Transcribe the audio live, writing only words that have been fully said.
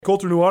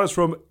Colter Nuanez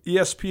from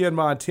ESPN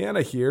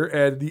Montana here,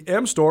 and the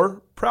M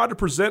Store, proud to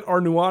present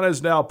our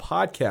Nuanez Now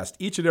podcast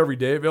each and every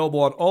day, available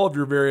on all of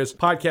your various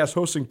podcast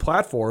hosting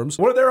platforms.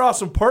 One of their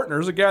awesome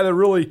partners, a guy that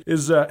really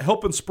is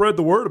helping spread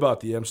the word about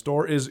the M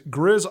Store, is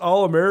Grizz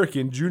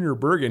All-American Junior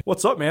Bergen.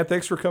 What's up, man?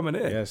 Thanks for coming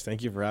in. Yes,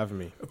 thank you for having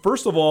me.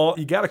 First of all,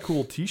 you got a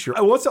cool t-shirt.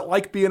 What's it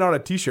like being on a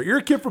t-shirt? You're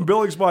a kid from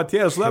Billings,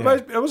 Montana, so that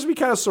must be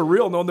kind of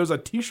surreal knowing there's a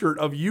t-shirt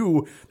of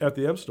you at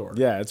the M Store.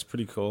 Yeah, it's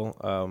pretty cool.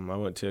 I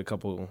went to a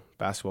couple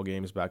basketball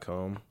games back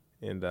home,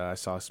 and I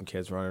saw some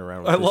kids running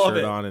around with the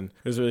shirt on, and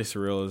it was really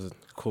surreal. It was a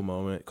cool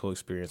moment, cool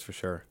experience for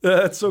sure.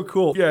 That's so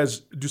cool. You guys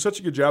do such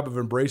a good job of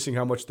embracing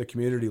how much the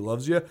community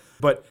loves you.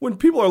 But when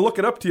people are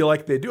looking up to you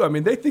like they do,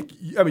 they think,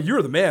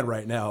 you're the man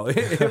right now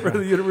for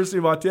the University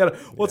of Montana.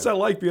 What's that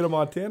like being a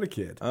Montana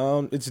kid?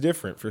 It's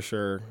different for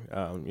sure.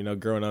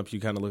 Growing up, you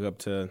kind of look up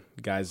to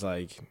guys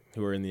like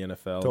who are in the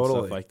NFL and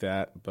stuff like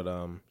that. But,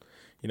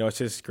 it's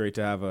just great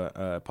to have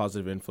a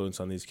positive influence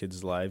on these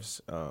kids' lives.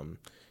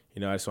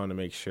 I just want to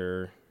make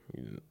sure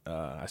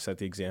I set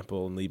the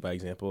example and lead by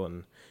example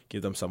and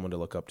give them someone to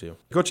look up to.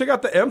 Go check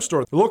out the M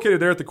Store. They're located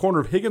there at the corner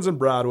of Higgins and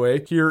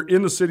Broadway here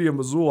in the city of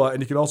Missoula,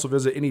 and you can also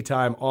visit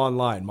anytime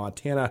online,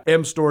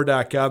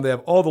 montanamstore.com. They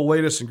have all the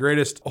latest and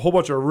greatest, a whole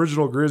bunch of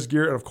original Grizz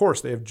gear, and of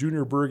course, they have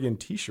Junior Bergen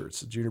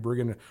t-shirts. Junior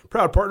Bergen,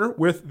 proud partner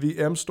with the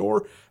M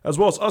Store, as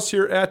well as us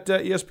here at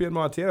ESPN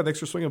Montana. Thanks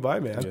for swinging by,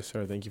 man. Yes,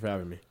 sir. Thank you for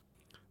having me.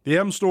 The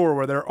M Store,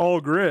 where they're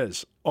all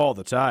Grizz all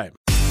the time.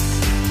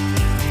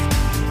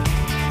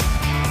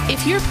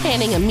 If you're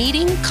planning a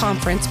meeting,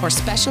 conference, or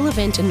special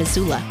event in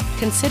Missoula,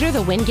 consider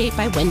the Wingate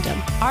by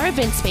Wyndham. Our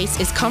event space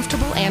is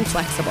comfortable and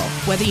flexible.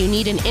 Whether you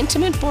need an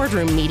intimate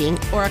boardroom meeting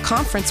or a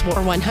conference for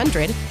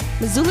 100,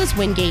 Missoula's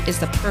Wingate is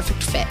the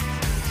perfect fit.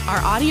 Our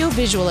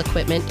audio-visual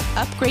equipment,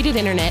 upgraded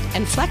internet,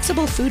 and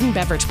flexible food and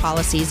beverage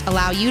policies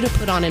allow you to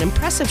put on an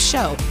impressive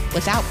show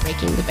without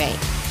breaking the bank.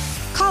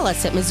 Call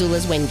us at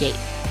Missoula's Wingate,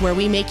 where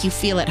we make you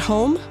feel at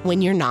home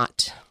when you're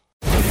not.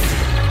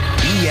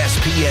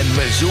 ESPN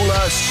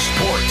Missoula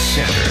Sports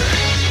Center.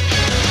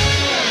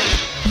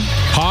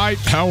 Hi,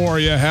 how are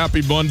you?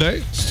 Happy Monday.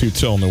 It's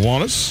Tutel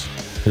Nuanez.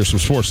 Here's some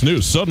sports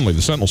news. Suddenly,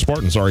 the Sentinel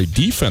Spartans are a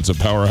defensive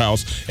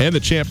powerhouse and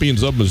the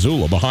champions of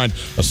Missoula. Behind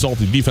a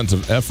salty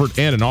defensive effort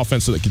and an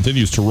offense that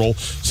continues to roll,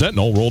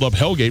 Sentinel rolled up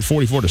Hellgate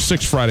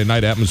 44-6 Friday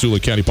night at Missoula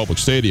County Public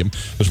Stadium.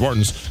 The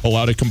Spartans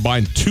allowed a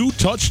combined 2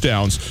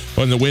 touchdowns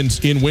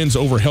in wins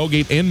over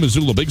Hellgate and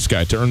Missoula Big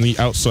Sky to earn the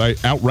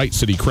outright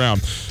city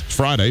crown.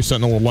 Friday,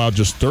 Sentinel allowed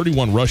just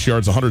 31 rush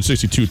yards,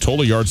 162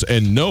 total yards,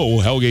 and no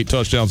Hellgate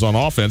touchdowns on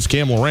offense.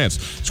 Cam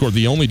Lawrence scored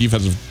the only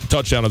defensive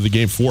touchdown of the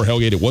game for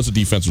Hellgate. It was a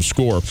defensive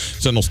score.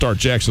 Sentinel star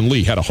Jackson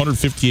Lee had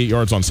 158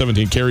 yards on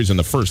 17 carries in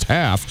the first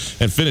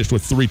half and finished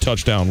with 3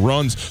 touchdown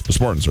runs. The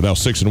Spartans are now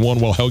 6-1,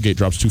 while Hellgate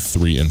drops to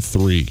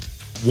 3-3.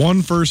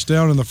 1 first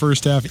down in the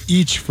first half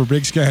each for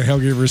Big Sky and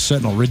Hellgate versus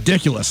Sentinel.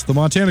 Ridiculous. The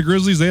Montana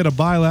Grizzlies, they had a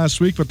bye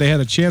last week, but they had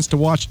a chance to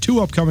watch 2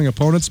 upcoming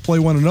opponents play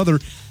one another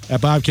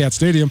at Bobcat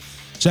Stadium.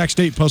 Sac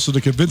State posted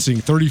a convincing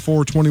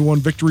 34-21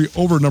 victory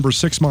over number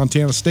 6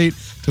 Montana State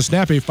to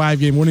snap a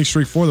 5-game winning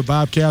streak for the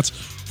Bobcats.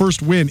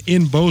 First win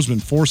in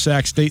Bozeman for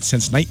Sac State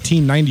since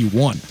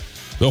 1991.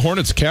 The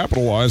Hornets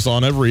capitalized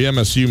on every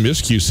MSU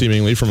miscue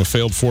seemingly, from a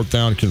failed 4th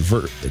down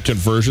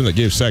conversion that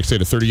gave Sac State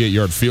a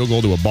 38-yard field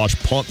goal to a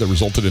botched punt that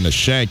resulted in a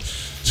shank.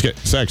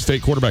 Sac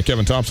State quarterback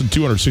Kevin Thompson,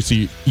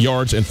 260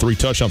 yards and 3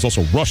 touchdowns,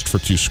 also rushed for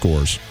 2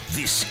 scores.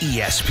 This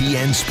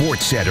ESPN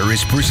Sports Center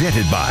is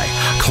presented by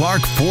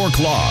Clark Fork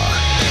Law.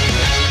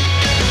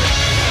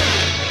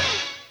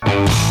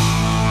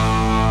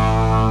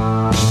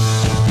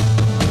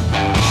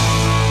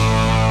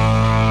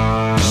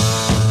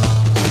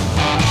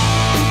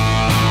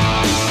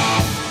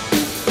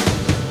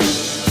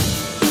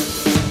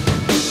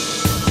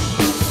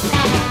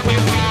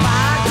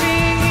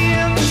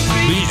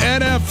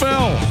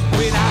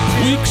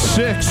 Week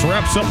 6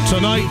 wraps up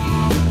tonight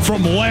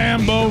from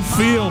Lambeau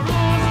Field,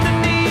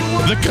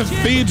 the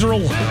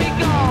cathedral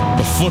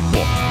of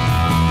football.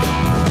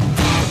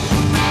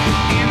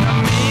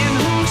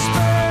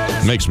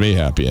 Makes me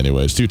happy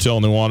anyways.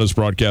 Tutel Nuanez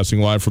broadcasting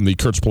live from the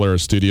Kurtz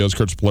Polaris studios.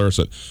 Kurtz Polaris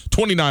at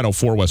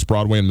 2904 West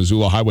Broadway in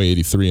Missoula, Highway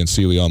 83 in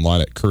Sealy,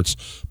 online at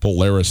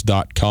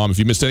kurtzpolaris.com. If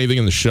you missed anything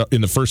in the show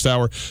in the first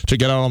hour,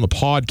 check it out on the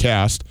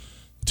podcast.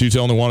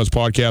 Tutel Nuanez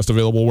podcast,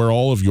 available where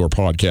all of your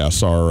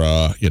podcasts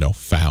are,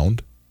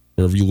 found.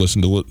 Wherever you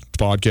listen to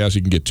podcasts,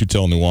 you can get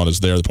Tutel Nuanez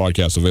there. The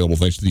podcast available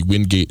thanks to the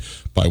Wingate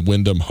by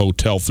Wyndham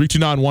Hotel.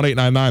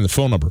 329-1899, the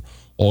phone number.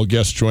 All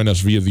guests join us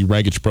via the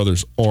Raggage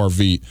Brothers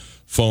RV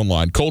phone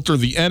line. Colter,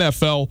 the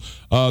NFL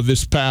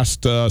this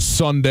past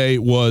Sunday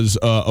was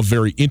a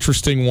very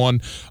interesting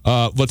one.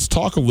 Let's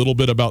talk a little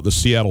bit about the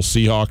Seattle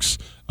Seahawks.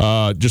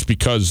 Just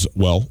because,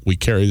 we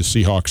carry the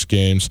Seahawks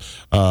games.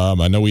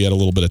 I know we had a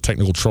little bit of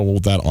technical trouble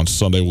with that on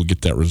Sunday. We'll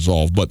get that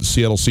resolved. But the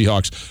Seattle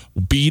Seahawks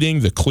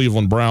beating the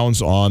Cleveland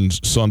Browns on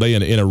Sunday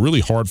in a really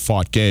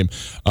hard-fought game.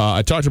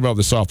 I talked about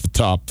this off the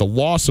top. The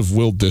loss of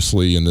Will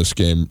Dissly in this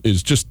game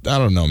is just, I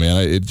don't know,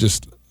 man.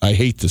 I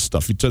hate this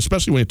stuff,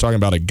 especially when you're talking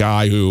about a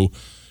guy who,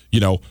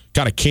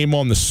 kind of came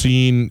on the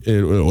scene,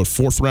 a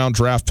fourth-round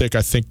draft pick,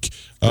 I think,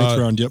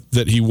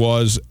 that he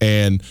was,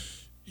 and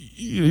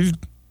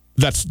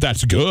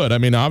that's good. I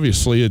mean,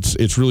 obviously,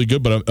 it's really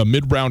good, but a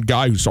mid-round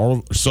guy who's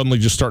suddenly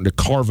just starting to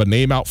carve a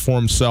name out for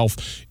himself,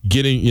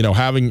 getting,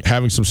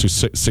 having some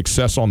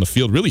success on the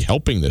field, really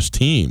helping this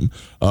team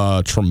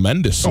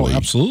tremendously. Oh,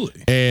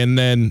 absolutely. And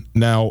then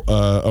now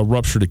a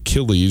ruptured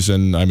Achilles,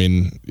 and I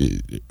mean,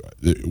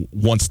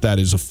 once that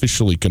is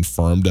officially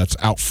confirmed, that's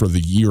out for the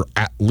year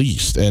at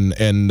least,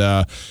 and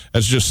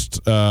that's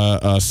just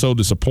so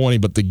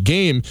disappointing. But the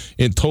game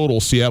in total,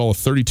 Seattle a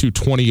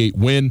 32-28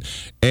 win,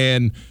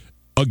 and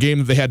a game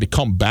that they had to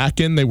come back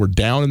in. They were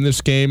down in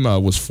this game,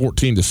 was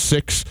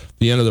 14-6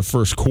 the end of the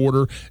first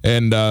quarter,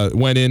 and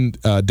went in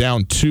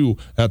down 2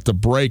 at the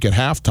break at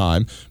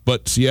halftime.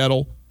 But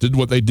Seattle did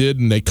what they did,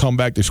 and they come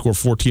back. They score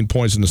 14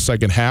 points in the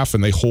second half,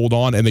 and they hold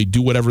on, and they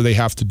do whatever they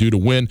have to do to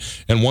win.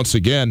 And once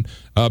again,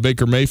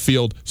 Baker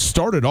Mayfield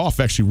started off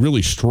actually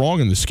really strong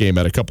in this game,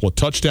 had a couple of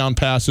touchdown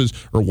passes,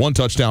 or one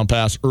touchdown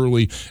pass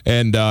early,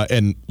 and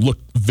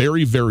looked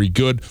very, very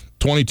good.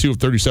 22 of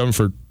 37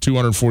 for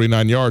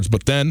 249 yards.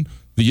 But then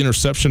the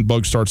interception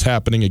bug starts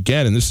happening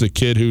again, and this is a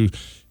kid who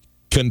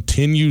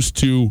continues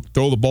to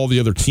throw the ball the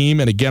other team.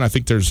 And again, I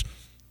think there's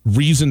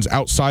reasons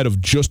outside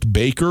of just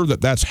Baker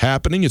that's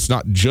happening. It's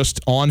not just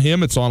on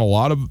him. It's on a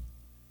lot of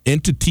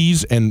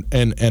entities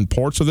and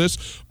parts of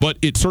this, but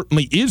it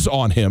certainly is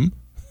on him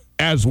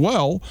as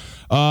well.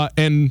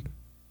 And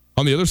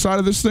on the other side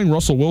of this thing,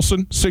 Russell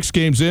Wilson, 6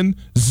 games in,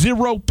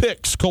 0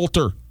 picks,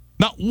 Coulter.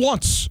 Not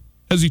once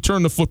has he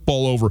turned the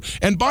football over.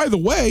 And by the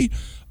way,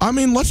 I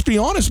mean, let's be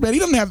honest, man, he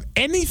doesn't have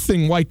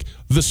anything like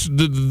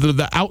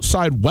the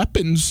outside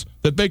weapons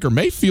that Baker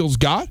Mayfield's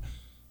got.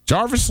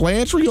 Jarvis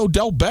Landry,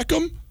 Odell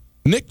Beckham,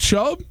 Nick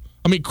Chubb.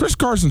 I mean, Chris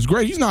Carson's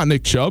great. He's not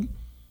Nick Chubb.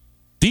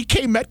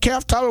 DK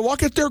Metcalf, Tyler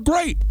Lockett, they're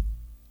great.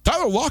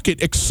 Tyler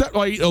Lockett, except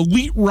like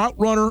elite route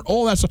runner,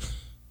 all that stuff.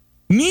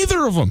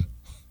 Neither of them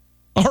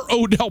are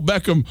Odell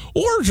Beckham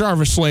or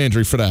Jarvis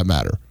Landry for that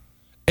matter.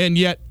 And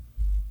yet,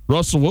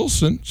 Russell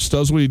Wilson just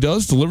does what he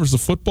does, delivers the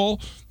football,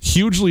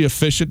 hugely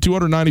efficient,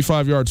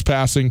 295 yards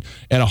passing,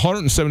 and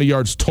 170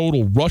 yards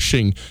total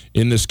rushing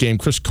in this game.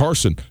 Chris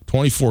Carson,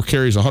 24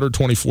 carries,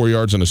 124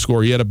 yards and a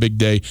score. He had a big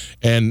day,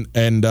 and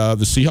the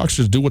Seahawks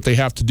just do what they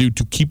have to do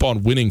to keep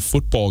on winning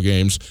football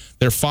games.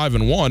 They're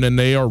 5-1, and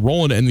they are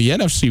rolling in the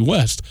NFC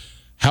West.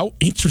 How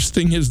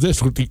interesting is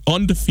this with the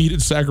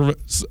undefeated San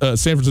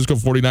Francisco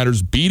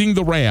 49ers beating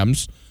the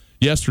Rams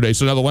yesterday?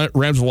 So now the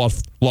Rams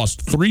have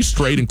lost 3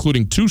 straight,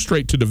 including 2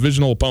 straight to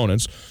divisional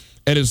opponents.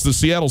 And it's the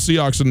Seattle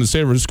Seahawks and the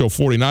San Francisco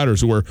 49ers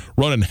who are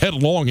running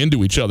headlong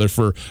into each other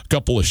for a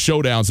couple of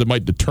showdowns that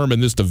might determine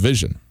this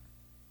division.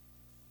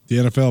 The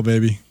NFL,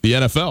 baby. The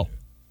NFL.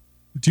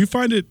 Do you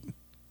find it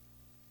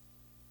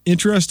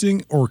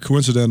interesting or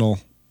coincidental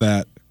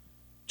that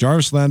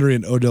Jarvis Landry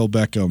and Odell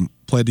Beckham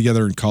played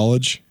together in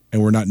college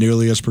and were not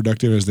nearly as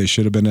productive as they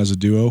should have been as a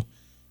duo,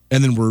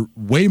 and then were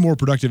way more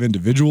productive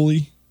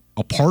individually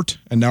apart,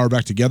 and now we're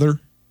back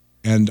together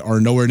and are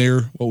nowhere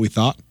near what we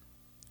thought?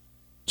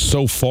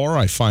 So far,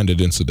 I find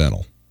it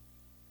incidental.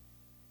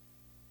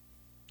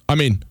 I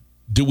mean,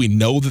 do we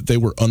know that they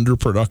were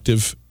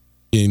underproductive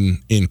in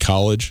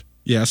college?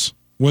 Yes.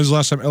 When's the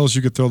last time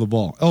LSU could throw the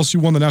ball? LSU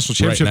won the national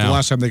championship the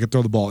last time they could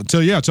throw the ball.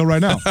 Until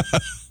right now.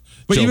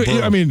 But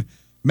I mean,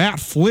 Matt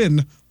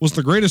Flynn was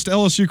the greatest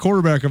LSU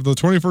quarterback of the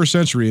 21st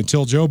century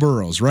until Joe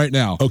Burrows right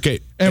now. Okay.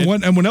 And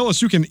when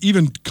LSU can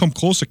even come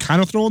close to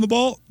kind of throwing the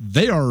ball,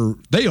 they are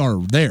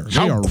there.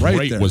 How they are right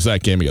great there. Was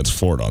that game against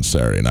Ford on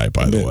Saturday night,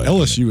 by the way?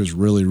 LSU is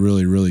really,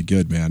 really, really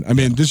good, man. I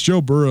mean, this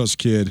Joe Burrows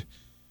kid,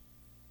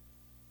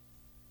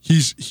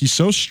 he's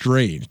so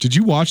strange. Did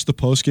you watch the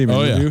post-game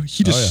interview? Yeah.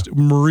 He just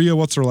Maria,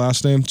 what's her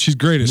last name? She's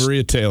greatest.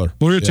 Maria Taylor.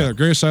 Taylor,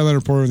 greatest sideline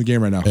reporter in the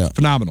game right now. Yeah.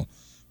 Phenomenal.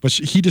 But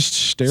he just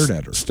stared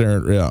at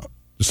her. Yeah.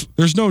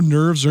 There's no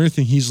nerves or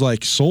anything. He's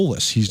like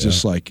soulless. He's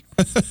just like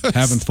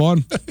having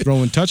fun,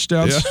 throwing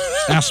touchdowns.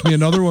 Yeah. Ask me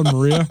another one,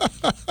 Maria.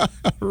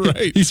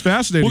 Right. He's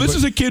fascinating. Well, this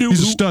is a kid who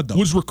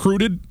was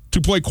recruited to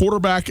play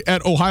quarterback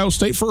at Ohio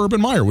State for Urban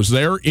Meyer. Was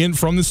there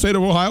from the state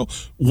of Ohio,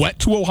 went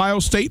to Ohio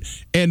State,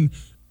 and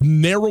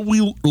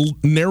narrowly.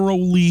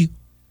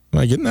 Am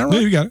I getting that right? Yeah,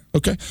 you got it.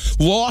 Okay.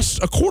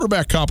 Lost a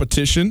quarterback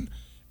competition,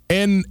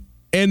 and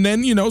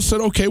then, said,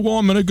 okay, well,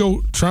 I'm going to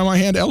go try my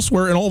hand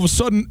elsewhere. And all of a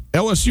sudden,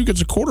 LSU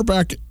gets a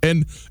quarterback.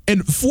 And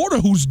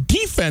Florida, whose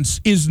defense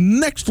is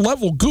next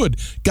level good,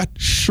 got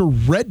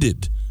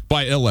shredded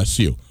by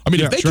LSU. I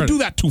mean, if they could do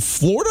that to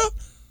Florida,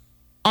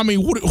 I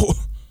mean,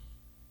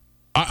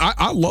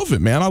 I love it,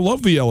 man. I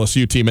love the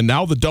LSU team. And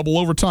now the double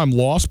overtime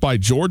loss by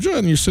Georgia,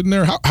 and you're sitting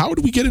there, how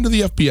did we get into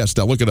the FBS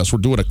now? Look at us. We're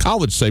doing a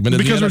college segment.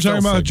 Because we're talking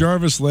about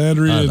Jarvis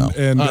Landry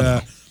and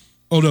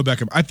Odell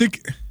Beckham. I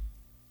think...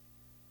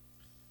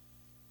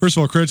 First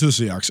of all, credit to the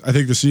Seahawks. I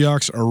think the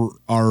Seahawks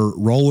are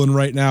rolling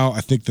right now. I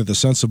think that the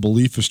sense of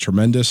belief is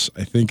tremendous.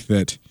 I think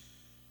that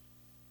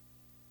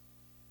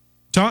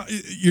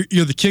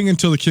you're the king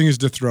until the king is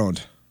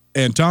dethroned.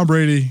 And Tom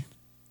Brady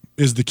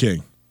is the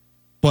king.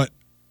 But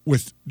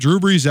with Drew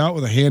Brees out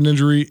with a hand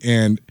injury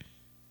and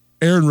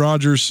Aaron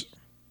Rodgers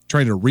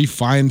trying to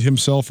re-find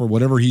himself or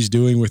whatever he's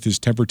doing with his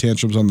temper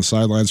tantrums on the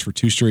sidelines for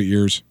 2 straight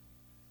years,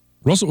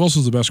 Russell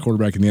Wilson's the best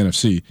quarterback in the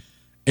NFC,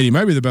 and he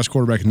might be the best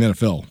quarterback in the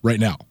NFL right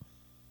now.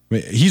 I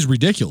mean, he's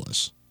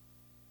ridiculous.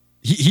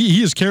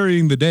 He is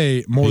carrying the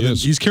day more than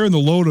he's carrying the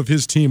load of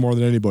his team more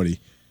than anybody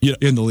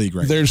in the league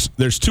right now.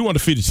 There's 2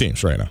 undefeated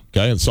teams right now,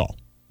 okay? That's all.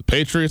 The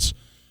Patriots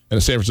and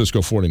the San Francisco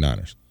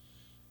 49ers.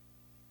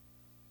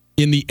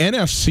 In the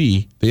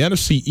NFC, the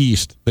NFC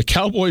East, the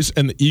Cowboys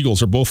and the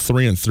Eagles are both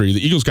 3-3.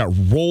 The Eagles got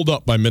rolled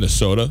up by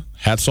Minnesota.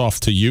 Hats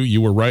off to you.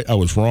 You were right. I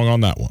was wrong on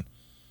that one.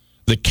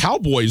 The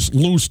Cowboys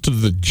lose to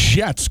the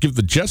Jets, give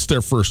the Jets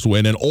their first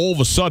win, and all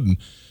of a sudden,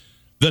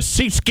 the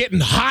seat's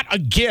getting hot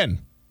again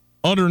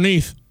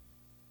underneath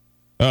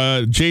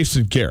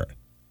Jason Garrett.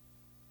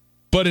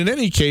 But in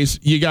any case,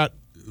 you got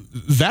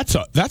that's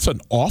an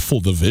awful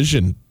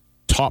division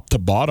top to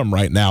bottom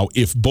right now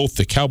if both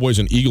the Cowboys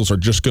and Eagles are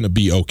just going to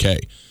be okay.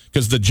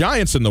 Because the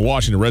Giants and the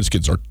Washington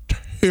Redskins are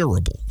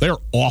terrible. They're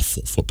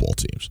awful football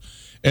teams.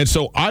 And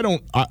so I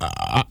don't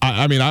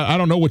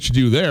know what you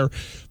do there.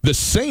 The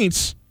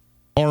Saints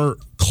are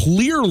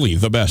clearly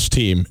the best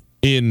team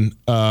in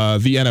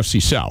the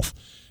NFC South.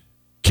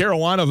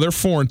 Carolina, they're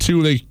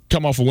 4-2. They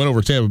come off a win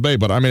over Tampa Bay.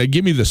 But, I mean,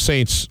 give me the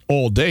Saints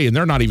all day, and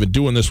they're not even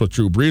doing this with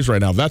Drew Brees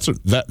right now.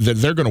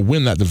 They're going to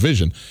win that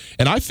division.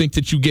 And I think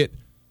that you get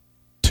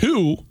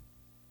 2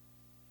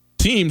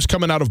 teams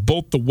coming out of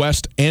both the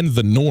West and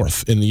the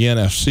North in the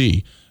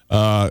NFC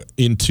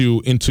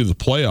into the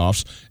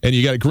playoffs. And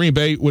you got Green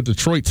Bay with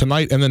Detroit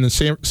tonight, and then in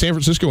San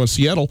Francisco and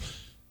Seattle,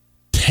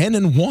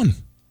 10-1.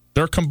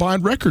 Their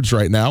combined records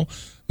right now.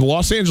 The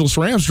Los Angeles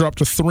Rams dropped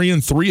to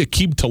 3-3.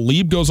 Aqib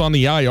Talib goes on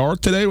the IR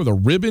today with a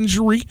rib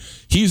injury.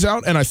 He's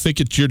out, and I think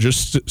you're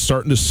just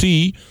starting to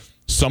see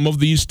some of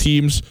these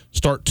teams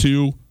start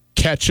to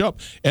catch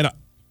up. And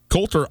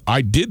Coulter,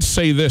 I did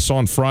say this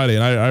on Friday,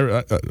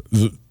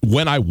 and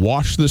when I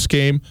watched this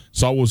game,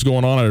 saw what was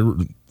going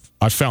on,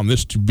 I found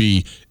this to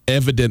be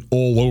evident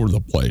all over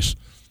the place.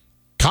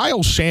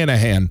 Kyle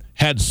Shanahan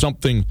had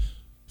something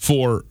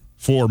for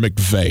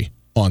McVay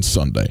on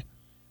Sunday.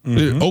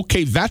 Mm-hmm.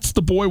 Okay, that's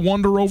the boy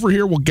wonder over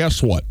here. Well,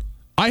 guess what?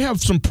 I have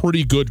some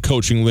pretty good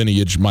coaching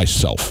lineage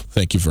myself.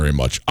 Thank you very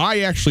much. I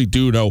actually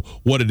do know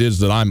what it is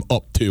that I'm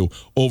up to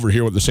over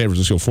here with the San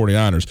Francisco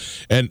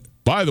 49ers. And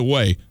by the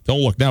way, don't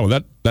look now.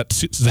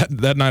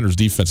 That Niners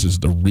defense is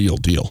the real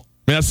deal.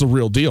 I mean, that's the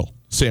real deal.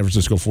 San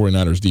Francisco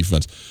 49ers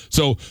defense.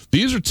 So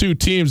these are 2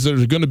 teams that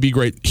are going to be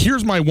great.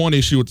 Here's my one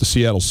issue with the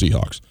Seattle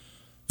Seahawks.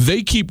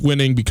 They keep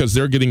winning because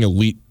they're getting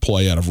elite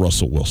play out of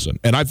Russell Wilson.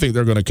 And I think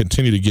they're going to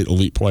continue to get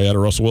elite play out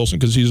of Russell Wilson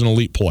because he's an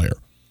elite player.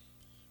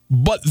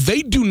 But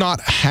they do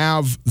not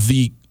have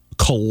the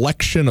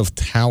collection of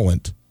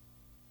talent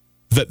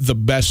that the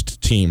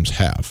best teams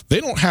have.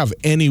 They don't have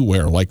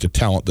anywhere like the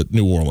talent that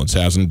New Orleans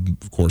has, and,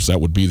 of course, that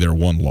would be their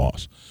one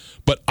loss.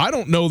 But I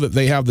don't know that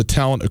they have the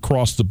talent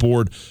across the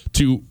board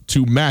to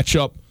match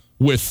up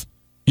with,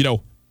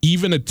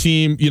 even a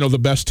team, the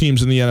best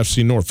teams in the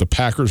NFC North, the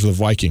Packers or the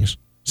Vikings.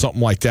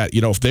 Something like that.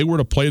 If they were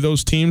to play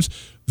those teams,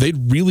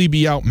 they'd really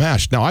be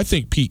outmatched. Now, I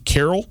think Pete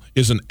Carroll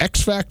is an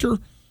X factor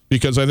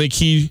because I think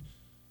he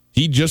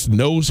just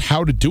knows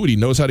how to do it. He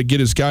knows how to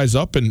get his guys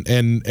up, and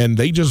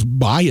they just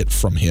buy it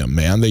from him,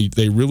 man.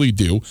 They really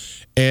do.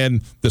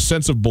 And the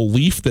sense of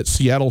belief that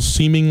Seattle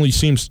seemingly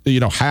seems,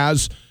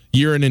 has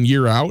year in and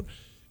year out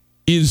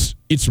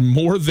it's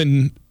more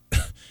than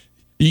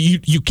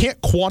you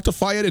can't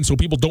quantify it, and so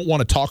people don't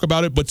want to talk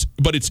about it,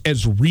 but it's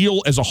as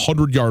real as a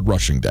 100-yard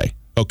rushing day.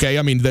 Okay,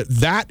 I mean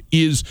that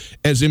is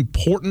as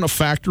important a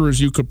factor as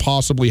you could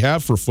possibly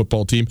have for a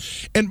football team.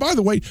 And by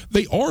the way,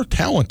 they are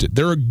talented.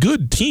 They're a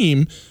good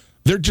team.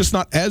 They're just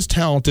not as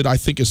talented, I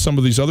think, as some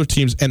of these other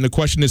teams. And the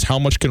question is, how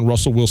much can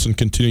Russell Wilson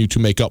continue to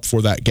make up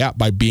for that gap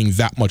by being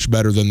that much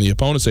better than the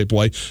opponents they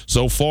play?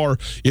 So far,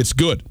 it's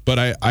good.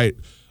 But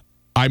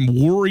I'm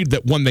worried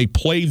that when they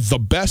play the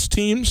best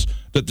teams,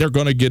 that they're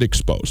going to get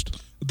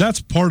exposed.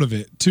 That's part of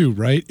it, too,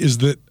 right? Is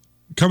that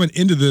coming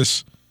into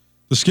this,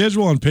 the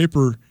schedule on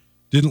paper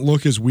didn't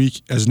look as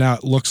weak as now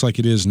it looks like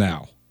it is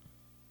now.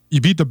 You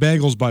beat the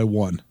Bengals by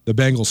 1. The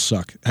Bengals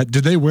suck.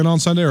 Did they win on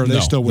Sunday, or are they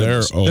still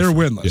winless? They're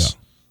winless. Yeah.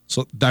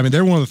 So, I mean,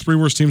 they're one of the 3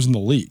 worst teams in the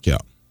league. Yeah.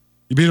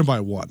 You beat them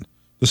by 1.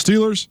 The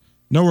Steelers,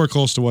 nowhere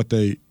close to what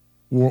they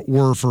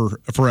were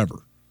for forever.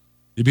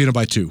 You beat them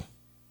by 2.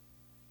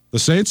 The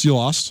Saints, you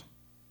lost.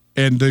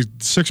 And the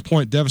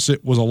 6-point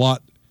deficit was a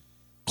lot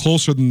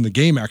closer than the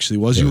game actually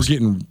was. Yes. You were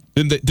getting...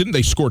 Didn't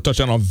they score a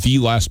touchdown on the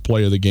last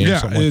play of the game?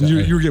 Yeah, and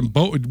you were getting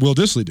Will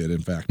Dissly did,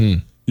 in fact.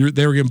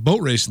 They were getting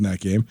boat raced in that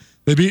game.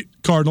 They beat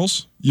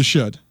Cardinals. You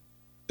should.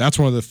 That's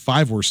one of the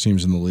 5 worst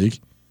teams in the league.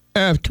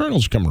 The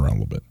Cardinals are coming around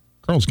a little bit.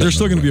 They're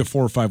still going to be a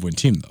 4 or 5 win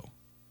team, though.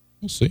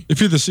 We'll see. If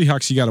you're the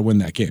Seahawks, you got to win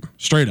that game.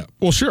 Straight up.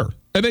 Well, sure.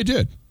 And they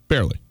did.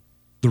 Barely.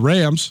 The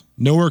Rams,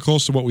 nowhere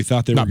close to what we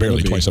thought they were going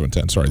to be. Not barely,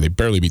 27-10. Sorry, they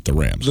barely beat the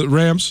Rams. The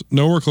Rams,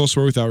 nowhere close to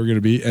where we thought we were going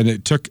to be, and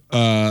it took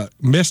a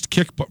missed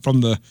kick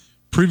from the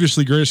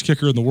previously greatest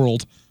kicker in the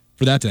world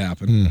for that to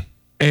happen.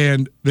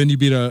 and then you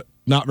beat a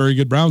not very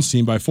good Browns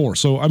team by 4.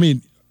 So, I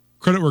mean,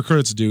 credit where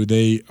credit's due.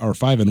 They are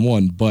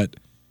 5-1, but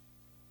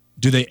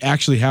do they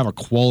actually have a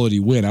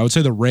quality win? I would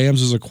say the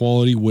Rams is a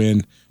quality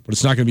win, but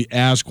it's not going to be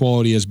as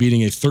quality as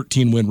beating a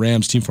 13-win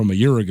Rams team from a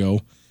year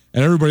ago,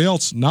 and everybody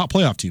else not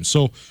playoff teams.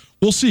 So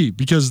we'll see,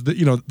 because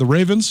the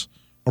Ravens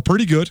are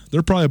pretty good.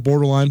 They're probably a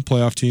borderline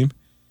playoff team.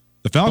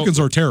 The Falcons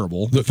are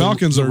terrible.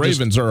 The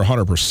Ravens are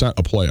 100%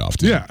 a playoff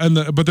team.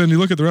 Yeah, but then you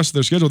look at the rest of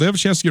their schedule. They have a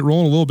chance to get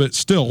rolling a little bit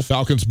still.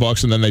 Falcons,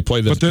 Bucks, and then they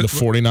play the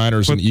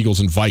 49ers and Eagles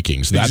and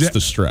Vikings. That's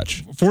the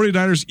stretch.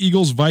 49ers,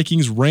 Eagles,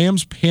 Vikings,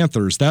 Rams,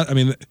 Panthers.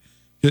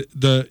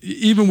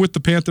 Even with the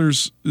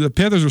Panthers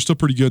are still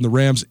pretty good, and the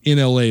Rams in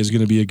LA is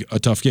going to be a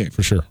tough game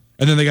for sure.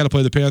 And then they got to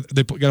play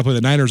the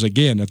Niners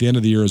again at the end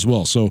of the year as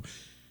well. So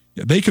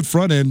they could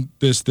front end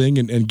this thing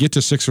and get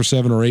to 6 or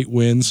 7 or 8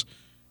 wins,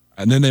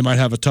 and then they might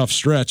have a tough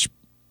stretch.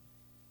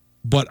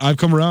 But I've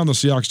come around the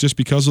Seahawks just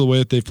because of the way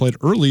that they've played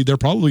early. They're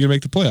probably going to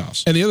make the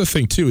playoffs. And the other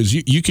thing too is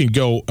you can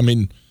go. I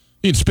mean,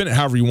 you can spin it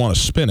however you want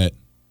to spin it.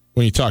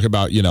 When you talk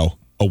about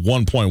a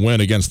 1-point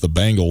win against the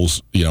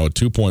Bengals, a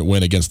 2-point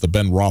win against the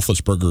Ben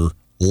Roethlisberger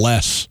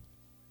less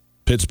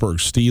Pittsburgh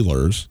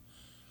Steelers,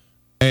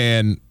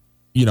 and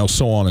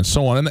so on and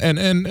so on,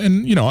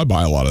 and I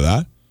buy a lot of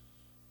that.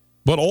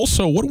 But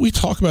also, what do we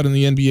talk about in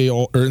the NBA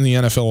or in the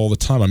NFL all the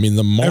time? I mean,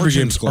 the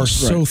margins are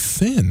so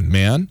thin,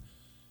 man,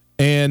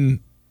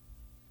 and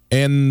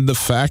the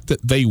fact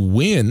that they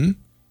win.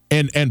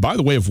 And by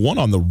the way, have won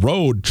on the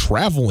road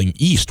traveling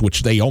east,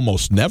 which they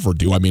almost never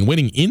do. I mean,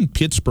 winning in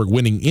Pittsburgh,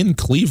 winning in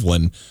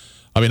Cleveland.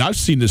 I mean, I've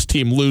seen this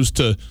team lose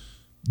to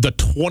the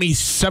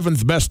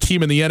 27th best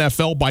team in the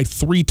NFL by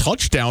 3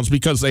 touchdowns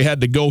because they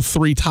had to go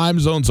 3 time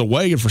zones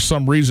away and for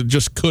some reason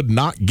just could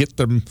not get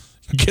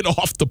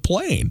off the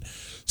plane.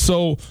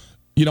 So,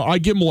 I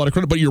give them a lot of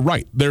credit, but you're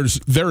right. There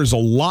is a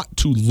lot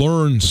to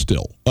learn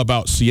still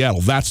about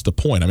Seattle. That's the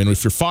point. I mean,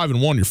 if you're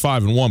 5-1, you're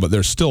 5-1, but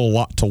there's still a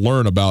lot to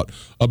learn about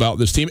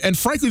this team. And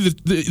frankly,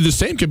 the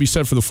same can be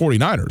said for the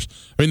 49ers.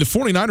 I mean, the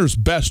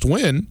 49ers' best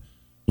win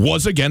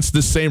was against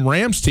this same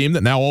Rams team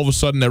that now all of a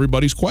sudden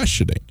everybody's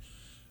questioning.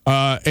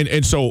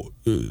 So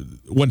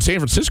when San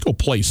Francisco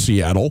plays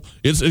Seattle,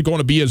 is it going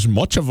to be as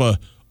much of a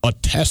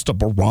test, a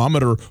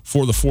barometer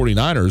for the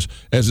 49ers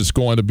as it's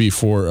going to be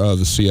for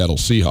the Seattle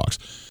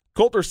Seahawks?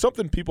 Colt, there's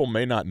something people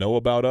may not know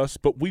about us,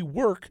 but we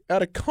work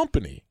at a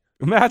company.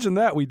 Imagine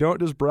that. We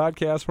don't just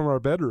broadcast from our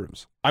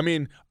bedrooms. I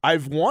mean,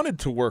 I've wanted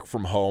to work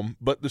from home,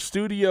 but the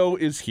studio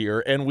is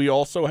here, and we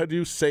also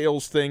do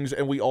sales things,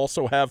 and we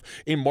also have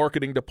a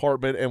marketing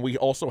department, and we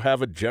also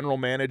have a general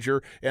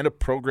manager and a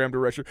program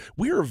director.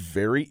 We are a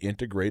very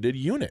integrated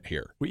unit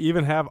here. We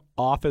even have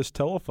office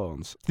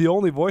telephones. The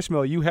only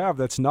voicemail you have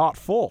that's not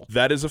full.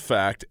 That is a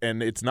fact,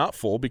 and it's not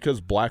full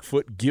because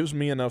Blackfoot gives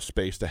me enough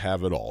space to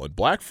have it all. And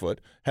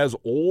Blackfoot has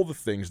all the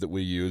things that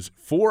we use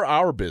for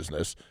our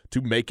business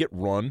to make it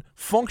run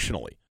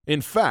functionally.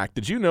 In fact,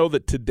 did you know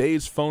that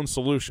today's phone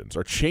solutions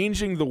are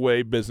changing the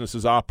way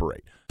businesses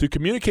operate? To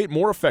communicate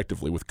more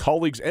effectively with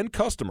colleagues and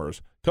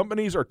customers,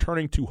 companies are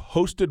turning to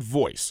hosted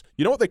voice.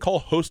 You know what they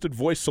call hosted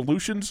voice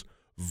solutions?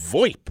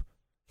 VoIP.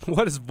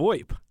 What is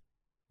VoIP?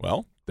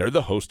 Well, they're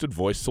the hosted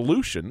voice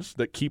solutions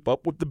that keep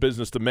up with the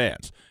business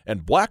demands.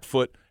 And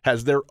Blackfoot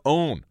has their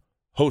own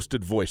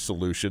hosted voice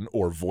solution,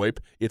 or VoIP.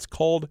 It's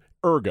called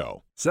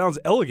Ergo. Sounds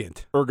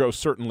elegant. Ergo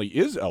certainly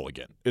is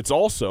elegant. It's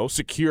also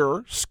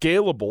secure,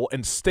 scalable,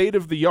 and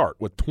state-of-the-art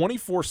with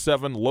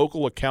 24/7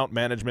 local account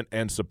management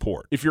and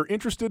support. If you're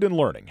interested in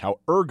learning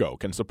how Ergo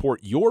can support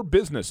your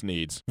business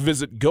needs,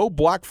 visit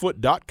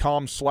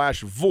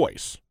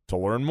goblackfoot.com/voice to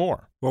learn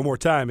more. One more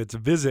time, it's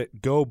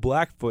visit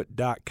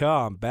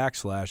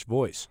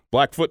goblackfoot.com/voice.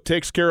 Blackfoot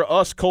takes care of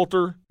us,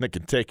 Coulter, and it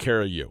can take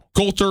care of you.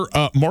 Coulter,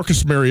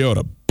 Marcus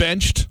Mariota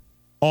benched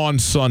on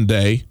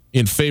Sunday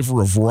in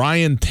favor of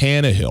Ryan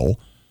Tannehill.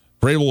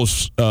 Vrabel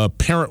is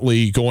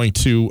apparently going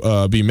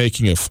to be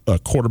making a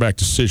quarterback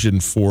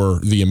decision for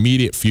the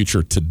immediate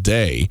future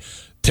today.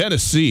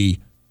 Tennessee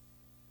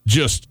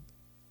was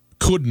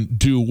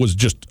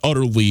just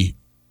utterly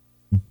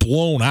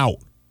blown out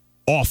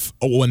off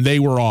when they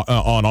were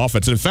on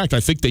offense. And in fact, I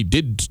think they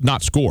did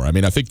not score. I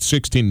mean, I think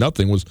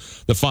 16-0 was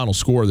the final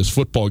score of this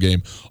football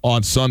game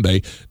on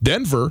Sunday.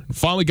 Denver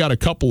finally got a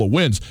couple of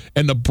wins.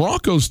 And the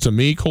Broncos, to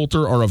me,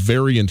 Coulter, are a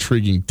very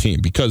intriguing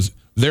team because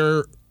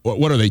they're,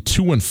 what are they,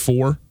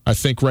 2-4, I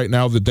think right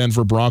now the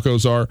Denver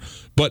Broncos are.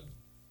 But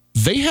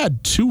they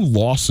had 2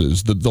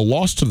 losses. The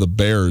loss to the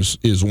Bears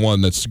is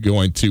one that's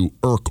going to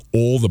irk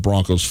all the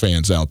Broncos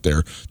fans out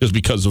there just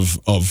because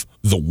of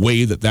the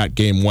way that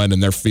game went,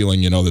 and they're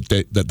feeling,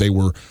 that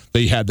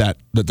they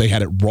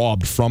had it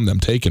robbed from them,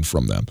 taken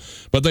from them.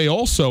 But they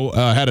also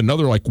had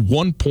another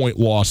 1-point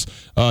loss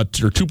or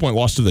 2-point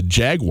loss to the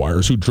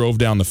Jaguars, who drove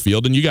down the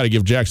field. And you got to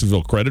give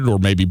Jacksonville credit, or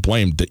maybe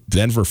blame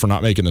Denver for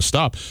not making a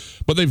stop.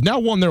 But they've now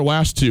won their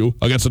last 2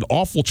 against an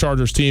awful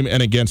Chargers team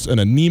and against an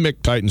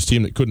anemic Titans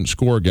team that couldn't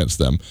score against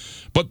them.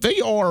 But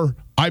they are,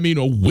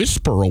 a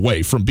whisper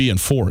away from being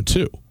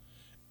 4-2.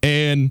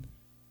 And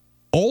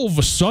all of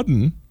a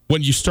sudden,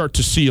 when you start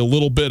to see a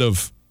little bit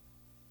of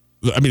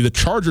the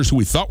Chargers, who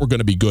we thought were going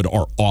to be good,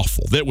 are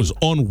awful. That was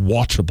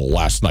unwatchable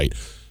last night.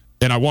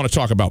 And I want to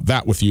talk about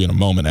that with you in a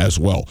moment as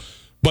well.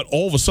 But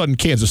all of a sudden,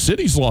 Kansas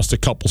City's lost a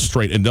couple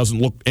straight and doesn't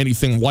look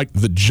anything like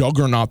the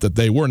juggernaut that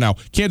they were. Now,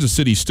 Kansas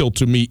City still,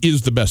 to me,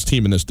 is the best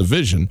team in this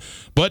division.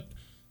 But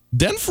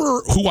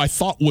Denver, who I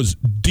thought was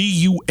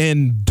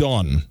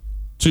done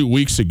 2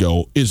 weeks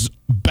ago, is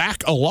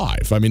back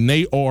alive. I mean,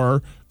 they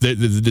are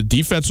the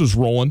defense was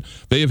rolling.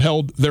 They have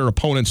held their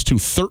opponents to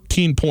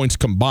 13 points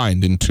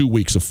combined in 2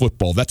 weeks of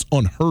football. That's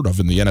unheard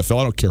of in the NFL.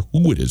 I don't care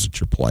who it is that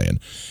you're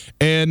playing.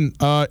 And,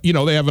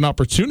 they have an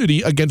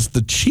opportunity against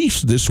the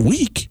Chiefs this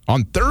week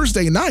on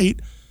Thursday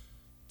night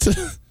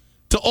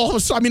to all of a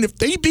sudden, I mean, if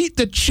they beat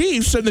the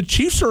Chiefs and the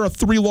Chiefs are a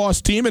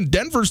 3-loss team and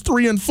Denver's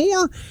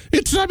 3-4,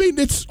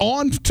 it's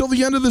on till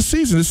the end of the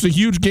season. This is a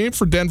huge game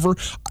for Denver.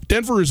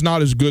 Denver is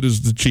not as good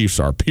as the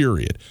Chiefs are,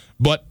 period.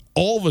 But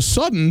all of a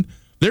sudden,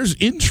 there's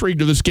intrigue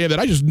to this game that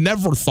I just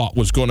never thought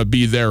was going to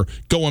be there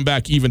going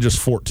back even just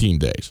 14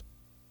 days.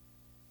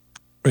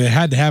 They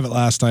had to have it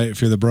last night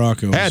if you're the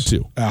Broncos. Had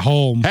to. At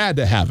home. Had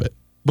to have it.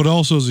 But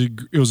also,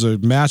 it was a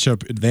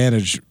matchup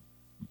advantage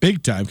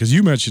big time, because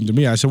you mentioned to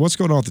me, I said, what's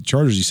going on with the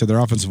Chargers? You said their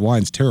offensive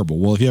line's terrible.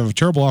 Well, if you have a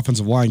terrible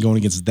offensive line going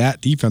against that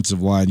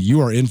defensive line,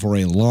 you are in for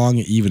a long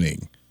evening.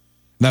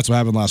 And that's what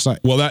happened last night.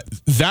 Well,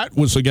 that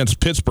was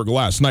against Pittsburgh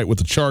last night with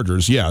the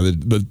Chargers. Yeah,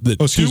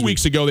 2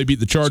 weeks ago they beat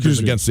the Chargers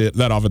against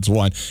that offensive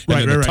line.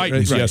 And then the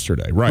Titans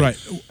yesterday. Right.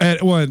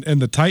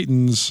 And the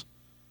Titans,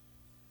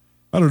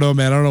 I don't know,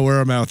 man. I don't know where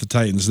I'm at with the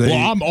Titans.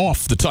 I'm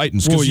off the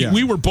Titans because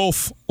we were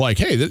both like,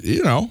 hey,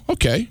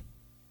 okay.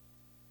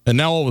 And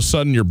now all of a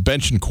sudden you're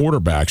benching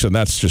quarterbacks, and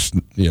that's just,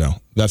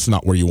 that's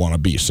not where you want to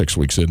be 6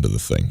 weeks into the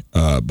thing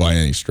by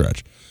any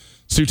stretch.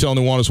 Sutel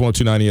Nuanez,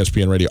 102.9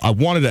 ESPN Radio. I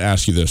wanted to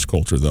ask you this,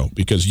 Coulter, though,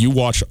 because you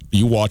watch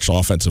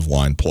offensive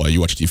line play.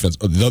 You watch defense,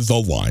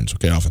 the lines,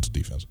 okay, offensive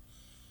defense.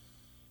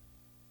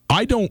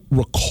 I don't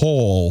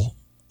recall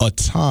a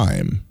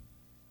time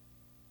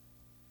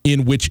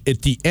in which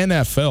at the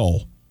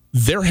NFL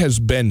there has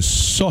been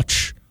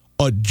such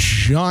a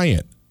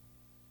giant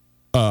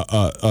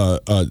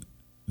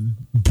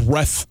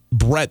breadth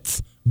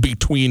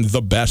between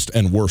the best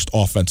and worst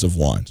offensive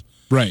lines.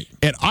 Right.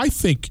 And I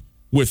think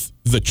with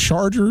the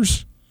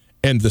Chargers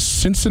and the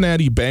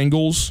Cincinnati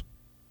Bengals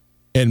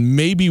and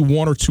maybe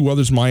one or two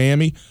others,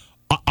 Miami,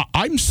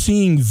 I'm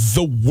seeing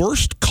the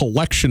worst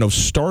collection of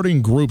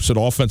starting groups at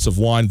offensive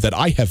line that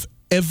I have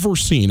ever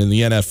seen in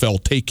the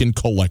NFL taken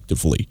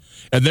collectively.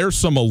 And there's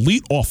some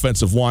elite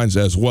offensive lines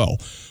as well.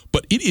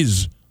 But it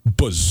is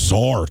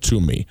bizarre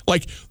to me.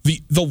 Like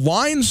the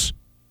lines,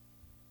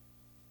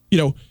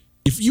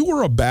 if you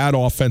were a bad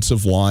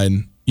offensive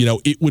line,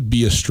 it would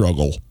be a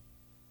struggle.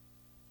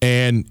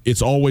 And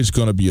it's always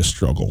going to be a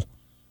struggle.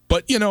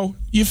 But,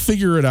 you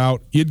figure it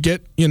out. You'd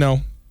get,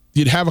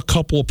 you'd have a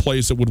couple of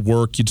plays that would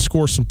work. You'd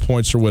score some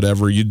points or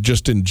whatever. You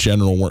just in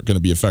general weren't going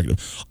to be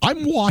effective.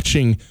 I'm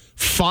watching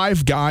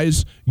 5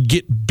 guys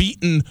get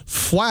beaten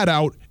flat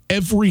out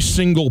every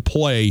single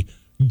play,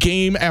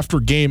 game after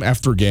game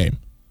after game.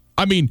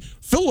 I mean,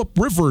 Phillip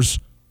Rivers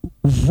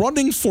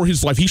running for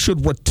his life. He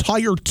should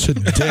retire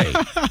today.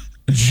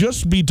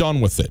 Just be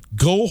done with it.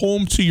 Go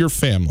home to your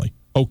family,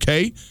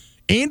 okay?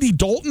 Andy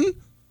Dalton,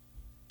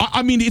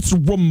 I mean, it's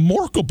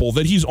remarkable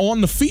that he's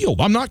on the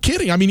field. I'm not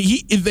kidding. I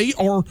mean, they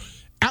are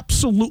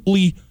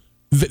absolutely,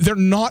 they're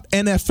not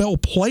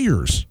NFL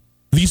players.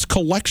 These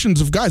collections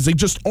of guys, they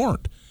just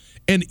aren't.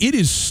 And it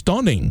is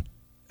stunning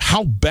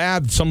how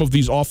bad some of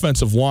these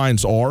offensive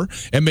lines are.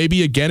 And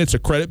maybe, again, it's a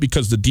credit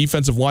because the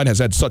defensive line has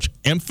had such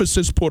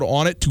emphasis put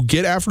on it to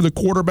get after the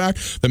quarterback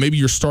that maybe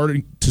you're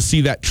starting to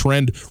see that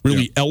trend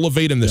really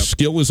elevate and the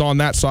skill is on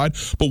that side.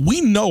 But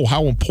we know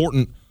how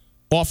important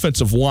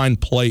offensive line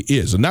play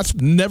is, and that's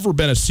never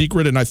been a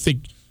secret, and I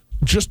think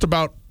just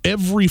about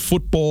every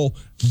football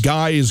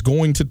guy is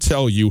going to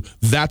tell you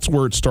that's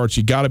where it starts.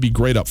 You got to be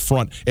great up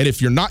front, and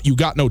if you're not, you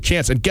got no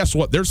chance. And guess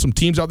what? There's some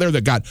teams out there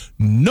that got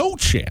no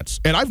chance,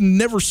 and I've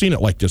never seen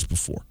it like this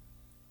before.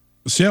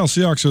 The Seattle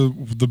Seahawks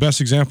are the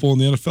best example in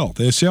the NFL.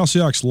 The Seattle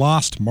Seahawks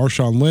lost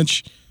Marshawn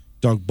Lynch,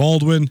 Doug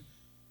Baldwin,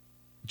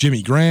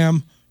 Jimmy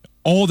Graham,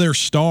 all their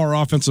star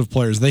offensive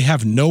players. They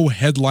have no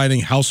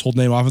headlining household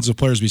name offensive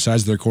players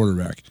besides their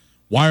quarterback.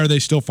 Why are they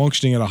still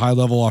functioning at a high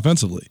level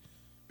offensively?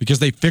 Because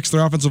they fixed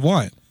their offensive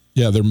line.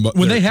 Yeah,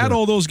 when they had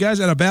all those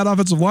guys at a bad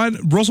offensive line,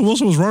 Russell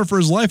Wilson was running for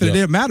his life, and it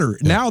didn't matter.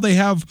 Yeah. Now they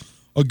have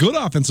a good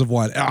offensive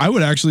line. I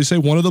would actually say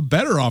one of the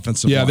better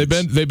offensive lines.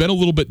 Yeah, they've been a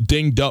little bit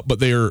dinged up, but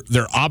they're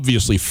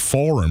obviously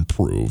far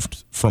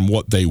improved from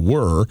what they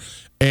were,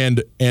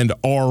 and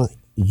are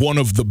one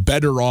of the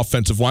better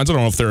offensive lines. I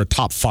don't know if they're a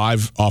top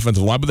 5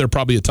 offensive line, but they're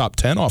probably a top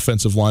 10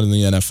 offensive line in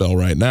the NFL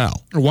right now.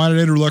 Why did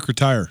Andrew Luck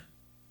retire?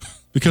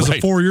 Because of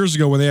 4 years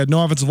ago when they had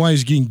no offensive line,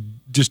 he's getting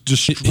just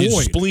destroyed.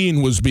 His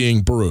spleen was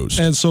being bruised.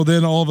 And so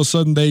then all of a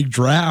sudden they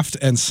draft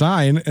and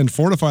sign and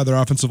fortify their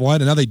offensive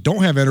line, and now they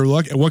don't have Andrew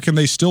Luck, and what can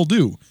they still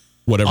do?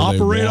 Whatever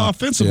operate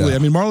offensively. Yeah. I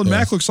mean, Marlon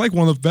Mack looks like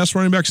one of the best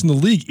running backs in the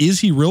league.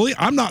 Is he really?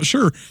 I'm not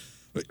sure.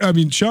 I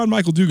mean, Sean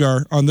Michael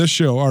Dugar on this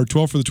show, our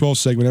 12 for the 12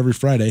 segment every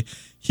Friday,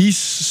 he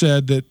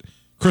said that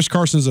Chris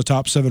Carson is a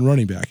top 7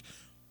 running back.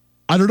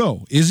 I don't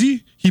know. Is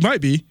he? He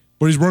might be,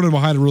 but he's running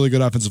behind a really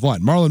good offensive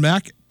line. Marlon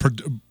Mack,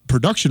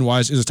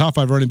 production-wise, is a top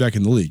 5 running back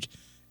in the league.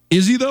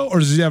 Is he, though, or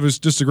does he have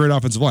just a great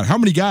offensive line? How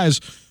many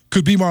guys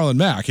could be Marlon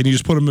Mack, and you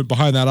just put him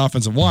behind that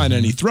offensive line,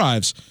 and he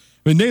thrives?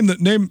 I mean,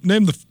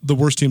 name the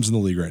worst teams in the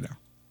league right now.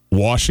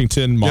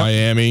 Washington,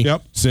 Miami,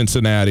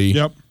 Cincinnati.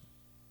 Yep.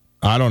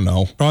 I don't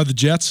know. Probably the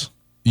Jets.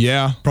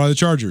 Yeah. Probably the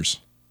Chargers.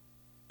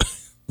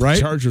 Right?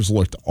 The Chargers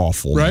looked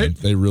awful. Right? Man.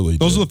 They really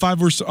Those did. are the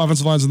 5 worst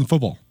offensive lines in the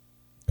football.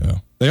 Yeah.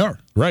 They are.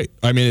 Right.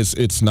 I mean,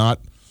 it's not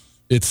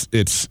a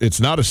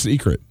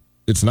secret.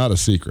 It's not a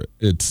secret.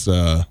 It's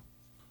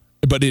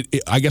but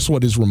I guess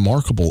what is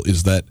remarkable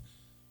is that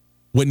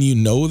when you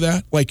know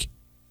that, like,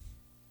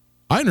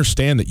 I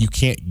understand that you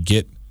can't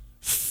get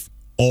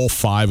all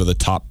 5 of the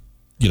top,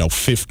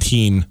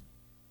 15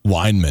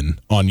 linemen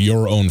on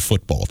your own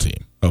football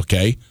team.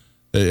 Okay,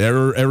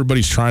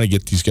 everybody's trying to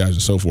get these guys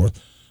and so forth,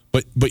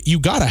 but you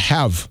got to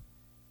have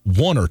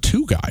 1 or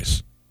 2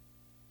 guys.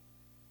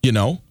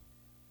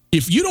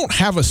 If you don't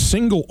have a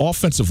single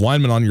offensive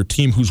lineman on your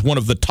team who's one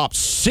of the top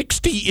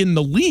 60 in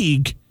the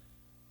league,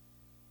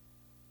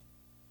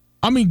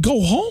 I mean, go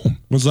home.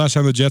 When's the last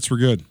time the Jets were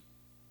good?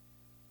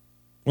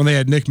 When they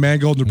had Nick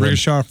Mangold and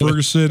Brigashaw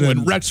Ferguson.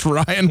 When Rex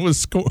Ryan was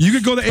scoring. You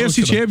could go to the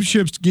AFC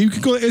Championships. You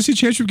could go to the AFC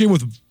Championship game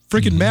with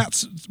freaking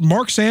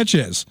Mark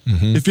Sanchez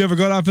if you have a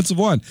good offensive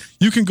line.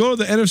 You can go to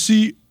the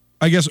NFC,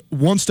 I guess,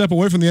 one step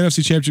away from the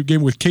NFC Championship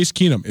game with Case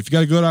Keenum if you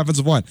got a good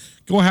offensive line.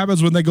 What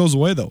happens when that goes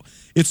away, though?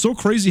 It's so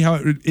crazy how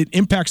it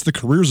impacts the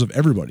careers of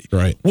everybody.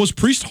 Right. Was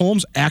Priest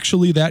Holmes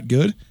actually that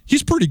good?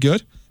 He's pretty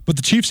good. But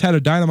the Chiefs had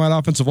a dynamite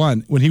offensive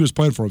line when he was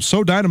playing for them.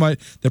 So dynamite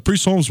that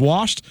Priest Holmes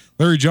washed,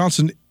 Larry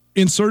Johnson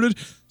inserted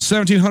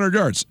 1,700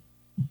 yards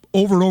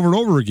over and over and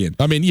over again.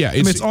 I mean, yeah.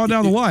 It's all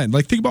down the line.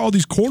 Like, think about all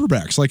these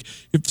quarterbacks. Like,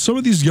 if some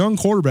of these young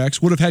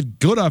quarterbacks would have had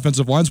good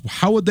offensive lines,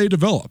 how would they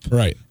develop?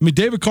 Right. I mean,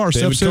 David Carr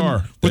steps in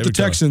with the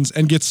Texans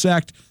and gets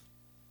sacked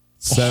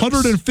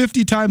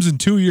 150 times in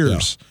 2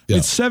 years. Yeah.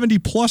 It's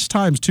 70-plus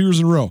times 2 years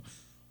in a row.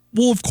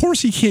 Well, of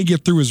course he can't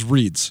get through his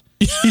reads.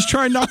 He's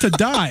trying not to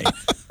die.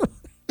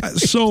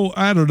 So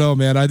I don't know,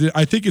 man.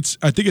 I think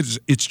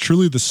it's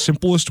truly the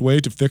simplest way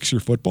to fix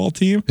your football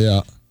team.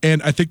 Yeah.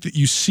 And I think that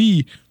you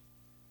see,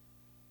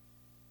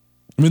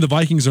 I mean, the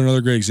Vikings are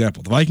another great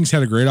example. The Vikings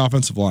had a great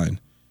offensive line,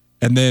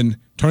 and then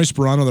Tony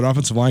Sperano, their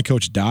offensive line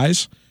coach,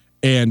 dies,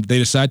 and they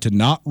decide to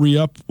not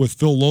re-up with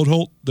Phil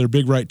Lodeholt, their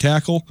big right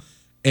tackle,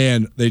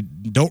 and they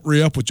don't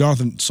re-up with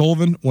Jonathan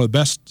Sullivan, one of the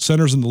best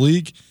centers in the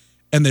league,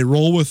 and they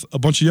roll with a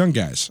bunch of young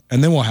guys.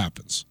 And then what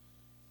happens?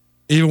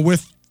 Even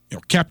with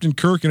Captain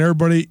Kirk and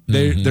everybody,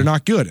 they're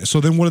not good.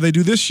 So then what do they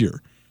do this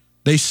year?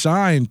 They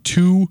sign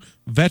 2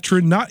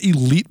 veteran, not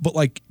elite, but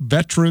like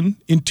veteran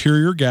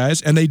interior guys,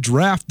 and they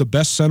draft the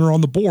best center on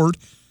the board.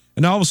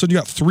 And now all of a sudden you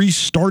got 3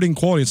 starting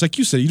quality. It's like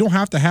you said, you don't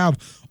have to have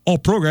all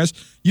pro guys.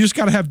 You just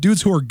got to have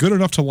dudes who are good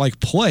enough to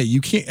like play.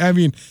 You can't, I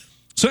mean,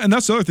 so, and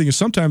that's the other thing is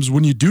sometimes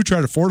when you do try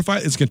to fortify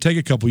it, it's going to take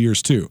a couple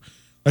years too.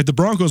 Like the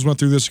Broncos went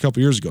through this a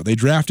couple years ago. They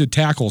drafted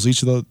tackles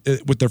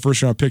with their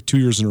first round pick 2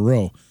 years in a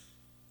row.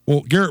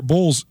 Well, Garrett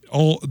Bowles,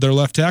 their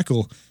left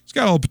tackle, he's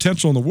got all the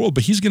potential in the world,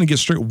 but he's going to get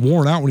straight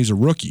worn out when he's a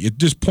rookie. It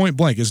just point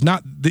blank. It's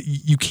not that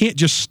you can't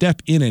just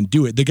step in and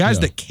do it. The guys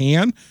that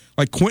can,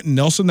 like Quentin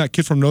Nelson, that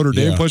kid from Notre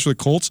Dame, plays for the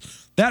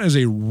Colts. That is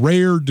a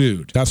rare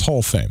dude. That's Hall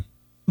of Fame,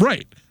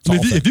 right? I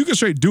mean, if you can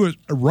straight do it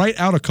right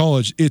out of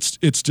college, it's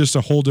just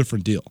a whole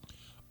different deal.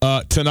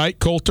 Tonight,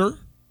 Coulter,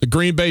 the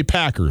Green Bay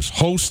Packers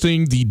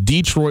hosting the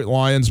Detroit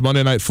Lions.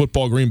 Monday Night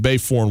Football. Green Bay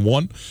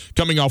 4-1,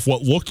 coming off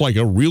what looked like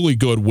a really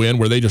good win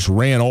where they just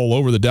ran all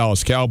over the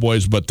Dallas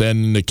Cowboys, but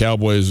then the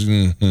Cowboys,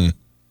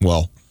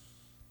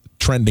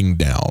 trending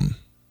down.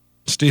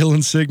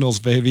 Stealing signals,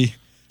 baby.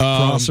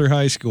 Prosser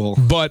High School.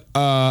 But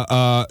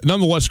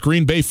nonetheless,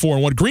 Green Bay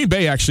 4-1. Green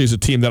Bay actually is a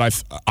team that I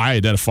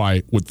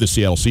identify with the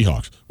Seattle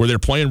Seahawks, where they're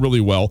playing really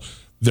well.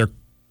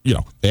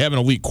 They have an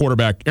elite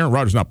quarterback. Aaron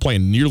Rodgers not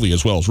playing nearly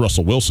as well as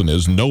Russell Wilson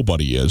is.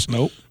 Nobody is.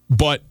 Nope.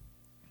 But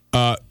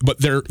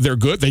they're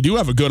good. They do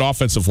have a good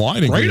offensive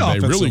line in Green Bay,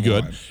 really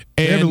good. Line.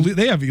 And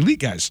they have elite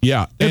guys.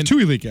 Yeah, they have 2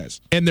 elite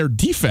guys. And their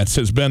defense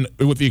has been,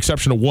 with the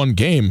exception of one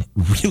game,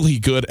 really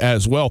good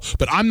as well.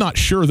 But I'm not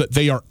sure that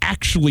they are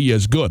actually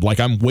as good. Like,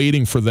 I'm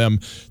waiting for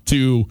them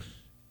to,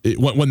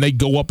 when they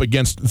go up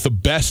against the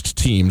best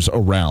teams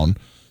around.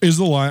 Are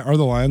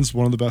the Lions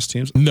one of the best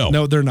teams?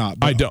 No, they're not.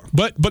 I don't.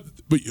 But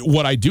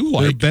what I do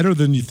like, they're better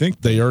than you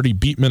think. They already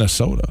beat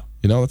Minnesota.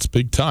 That's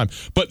big time.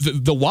 But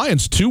the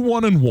Lions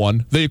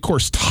 2-1-1. They of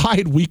course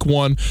tied Week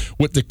 1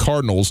 with the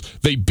Cardinals.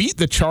 They beat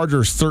the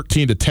Chargers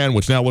 13-10,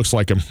 which now looks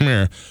like a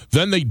meh.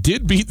 Then they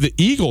did beat the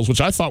Eagles,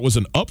 which I thought was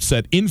an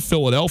upset in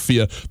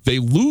Philadelphia. They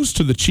lose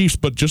to the Chiefs,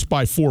 but just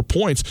by 4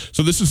 points.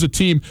 So this is a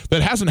team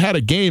that hasn't had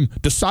a game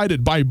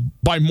decided by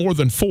more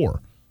than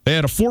 4. They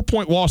had a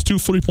 4-point loss, 2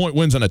 3-point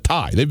wins, and a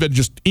tie. They've been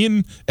just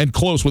in and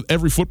close with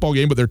every football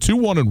game, but they're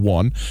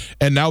 2-1-1,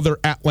 and now they're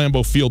at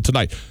Lambeau Field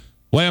tonight.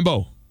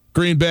 Lambeau,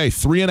 Green Bay,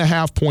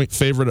 3.5-point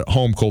favorite at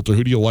home. Coulter,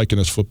 who do you like in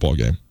this football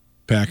game?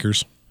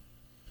 Packers.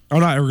 I'm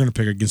not ever going to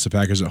pick against the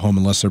Packers at home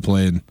unless they're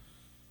playing.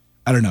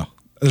 I don't know.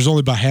 There's only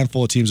about a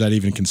handful of teams I'd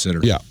even consider.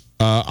 Yeah.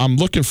 I'm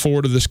looking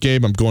forward to this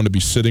game. I'm going to be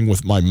sitting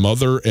with my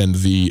mother and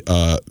the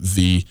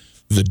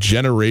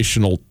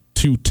generational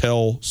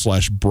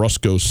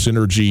Tutel/Brusco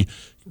synergy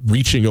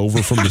reaching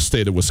over from the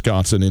state of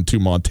Wisconsin into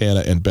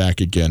Montana and back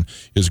again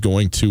is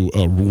going to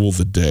rule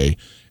the day.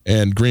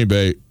 And Green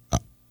Bay,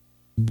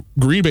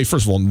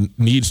 first of all,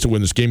 needs to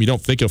win this game. You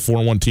don't think a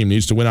 4-1 team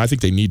needs to win. I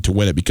think they need to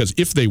win it because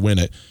if they win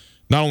it,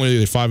 not only are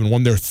they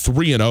 5-1, they're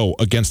 3-0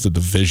 against the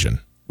division.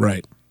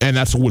 Right. And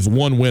that's with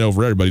one win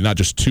over everybody, not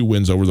just 2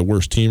 wins over the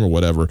worst team or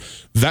whatever.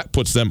 That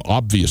puts them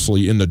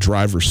obviously in the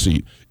driver's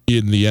seat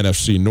in the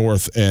NFC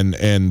North. And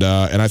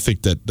I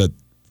think that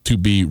to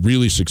be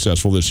really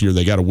successful this year,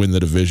 they got to win the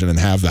division and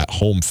have that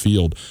home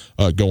field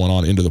going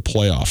on into the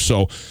playoffs.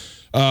 So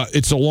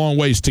it's a long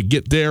ways to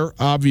get there,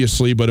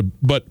 obviously, but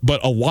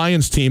a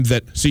Lions team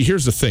that, see,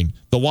 here's the thing.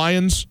 The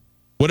Lions,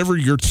 whatever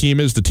your team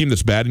is, the team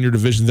that's bad in your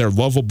division, they're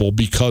lovable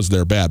because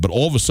they're bad. But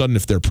all of a sudden,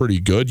 if they're pretty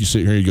good, you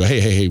sit here and you go,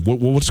 hey,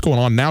 what's going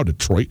on now,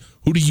 Detroit?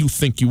 Who do you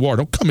think you are?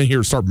 Don't come in here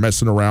and start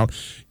messing around.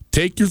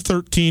 Take your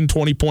 13,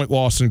 20-point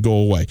loss and go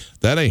away.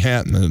 That ain't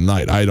happening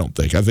tonight, I don't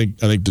think. I think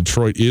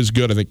Detroit is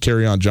good. I think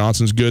Kerryon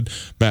Johnson's good.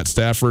 Matt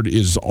Stafford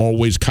is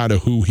always kind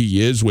of who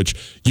he is,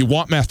 which you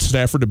want Matt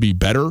Stafford to be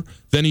better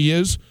than he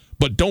is,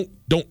 but don't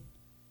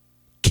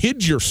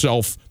kid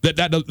yourself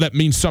that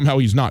means somehow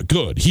he's not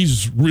good.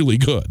 He's really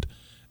good.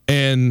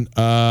 And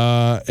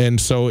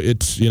so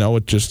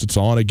it's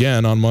on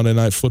again on Monday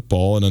Night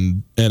Football, and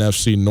an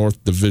NFC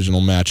North divisional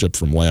matchup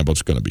from Lambeau.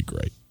 It's going to be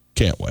great.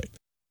 Can't wait.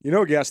 You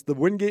know, guests, the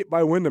Wingate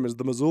by Wyndham is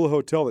the Missoula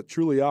hotel that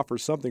truly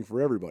offers something for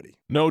everybody.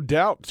 No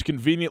doubt. It's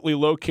conveniently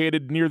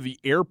located near the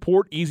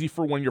airport, easy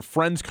for when your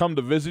friends come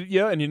to visit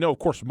you. And of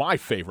course, my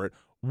favorite,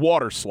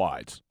 water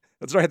slides.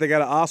 That's right. They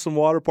got an awesome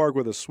water park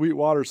with a sweet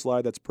water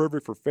slide that's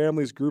perfect for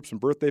families, groups, and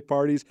birthday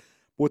parties.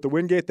 But with the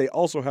Wingate, they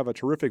also have a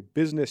terrific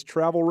business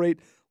travel rate,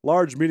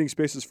 large meeting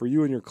spaces for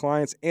you and your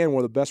clients, and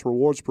one of the best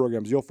rewards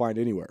programs you'll find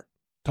anywhere.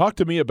 Talk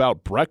to me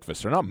about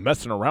breakfast. They're not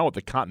messing around with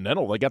the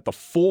Continental. They got the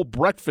full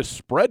breakfast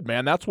spread,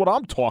 man. That's what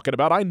I'm talking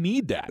about. I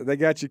need that. They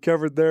got you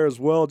covered there as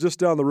well. Just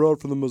down the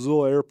road from the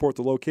Missoula Airport,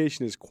 the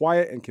location is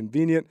quiet and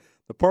convenient.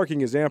 The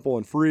parking is ample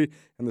and free,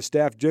 and the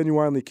staff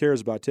genuinely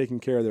cares about taking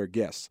care of their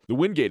guests. The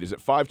Wingate is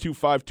at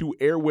 5252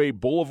 Airway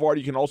Boulevard.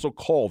 You can also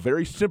call.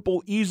 Very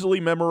simple,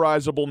 easily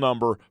memorizable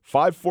number,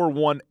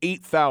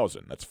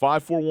 541-8000. That's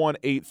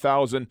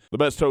 541-8000. The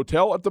best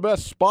hotel at the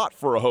best spot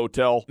for a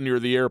hotel near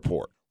the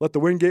airport. Let the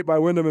Wingate by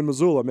Wyndham in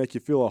Missoula make you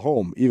feel at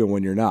home, even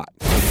when you're not.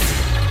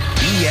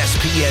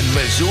 ESPN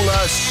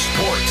Missoula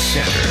Sports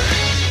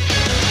Center.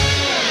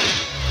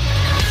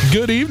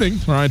 Good evening.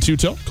 Ryan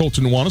Tutel,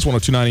 Colton Nuanez,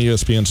 102.9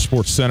 ESPN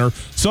Sports Center.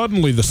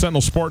 Suddenly, the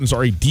Sentinel Spartans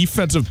are a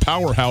defensive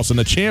powerhouse and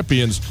the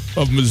champions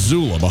of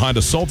Missoula. Behind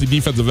a salty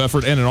defensive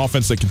effort and an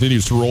offense that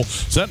continues to roll,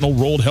 Sentinel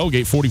rolled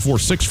Hellgate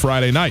 44-6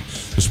 Friday night.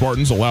 The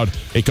Spartans allowed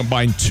a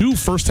combined 2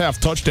 first-half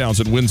touchdowns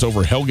and wins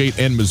over Hellgate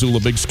and Missoula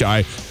Big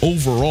Sky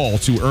overall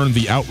to earn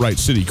the outright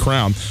city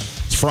crown.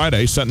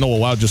 Friday, Sentinel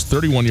allowed just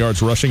 31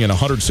 yards rushing and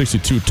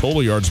 162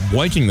 total yards,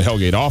 blanking the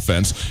Hellgate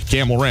offense.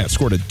 Cam Morant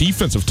scored a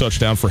defensive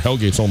touchdown for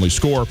Hellgate's only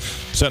score.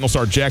 Sentinel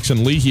star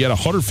Jackson Lee, he had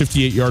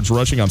 158 yards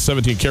rushing on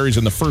 17 carries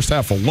in the first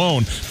half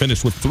alone,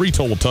 finished with 3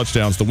 total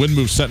touchdowns. The win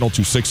moves Sentinel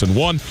to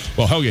 6-1,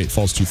 while Hellgate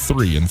falls to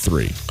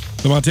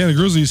 3-3. The Montana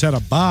Grizzlies had a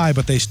bye,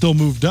 but they still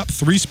moved up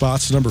 3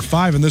 spots to number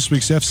 5 in this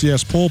week's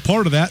FCS poll.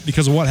 Part of that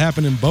because of what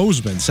happened in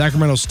Bozeman.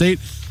 Sacramento State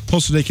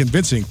posted a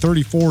convincing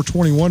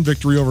 34-21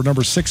 victory over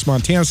number 6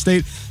 Montana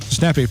State to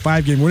snap a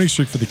 5-game winning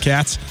streak for the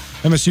Cats.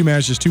 MSU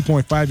managed just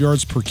 2.5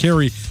 yards per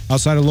carry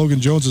outside of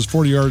Logan Jones's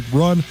 40-yard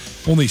run,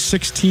 only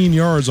 16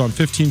 yards on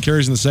 15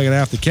 carries in the second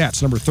half. The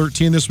Cats, number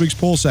 13 this week's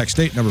poll. Sac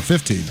State, number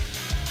 15.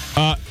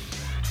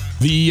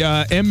 The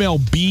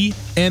MLB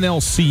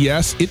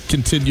NLCS, it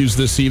continues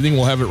this evening.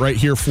 We'll have it right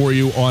here for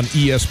you on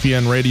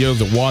ESPN Radio.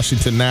 The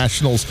Washington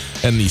Nationals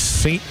and the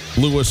St.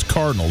 Louis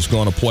Cardinals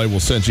going to play. We'll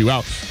send you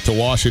out to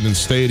Washington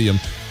Stadium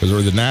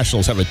where the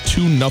Nationals have a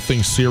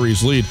 2-0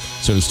 series lead.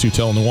 So this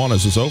Tutel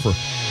Nuanez is over.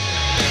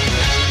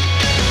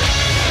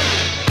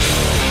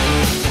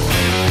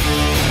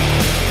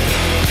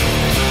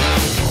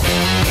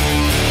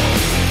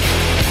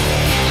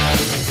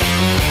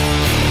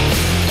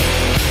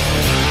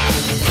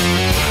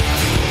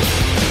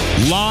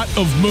 Lot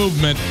of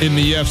movement in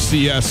the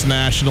FCS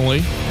nationally.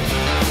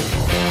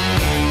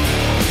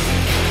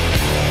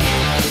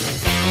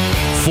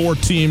 4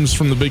 teams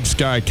from the Big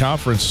Sky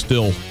Conference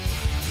still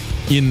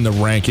in the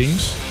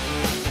rankings.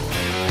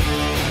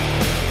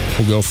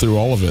 We'll go through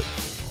all of it.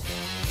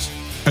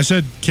 I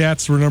said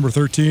Cats were number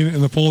 13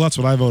 in the poll. That's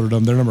what I voted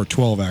them. They're number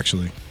 12,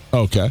 actually.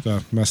 Okay. So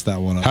messed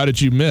that one up. How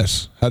did you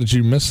miss? How did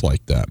you miss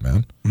like that,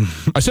 man?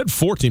 I said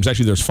 4 teams.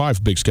 Actually, there's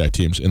 5 Big Sky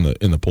teams in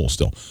the poll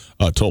still.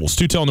 Totals.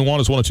 Stu Tell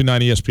Nuanez,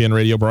 102.9 ESPN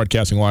Radio,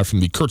 broadcasting live from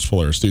the Kurtz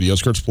Polaris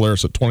studios. Kurtz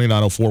Polaris at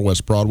 2904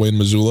 West Broadway in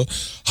Missoula.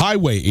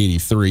 Highway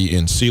 83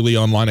 in Sealy.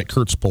 Online at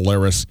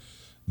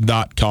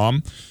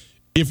kurtzpolaris.com.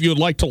 If you would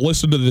like to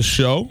listen to this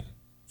show,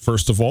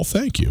 first of all,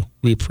 thank you.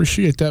 We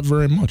appreciate that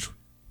very much.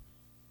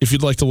 If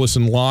you'd like to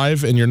listen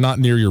live and you're not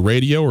near your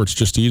radio or it's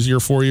just easier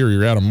for you or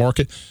you're out of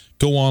market,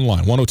 go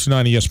online,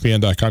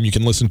 1029ESPN.com. You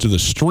can listen to the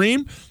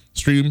stream.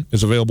 Stream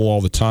is available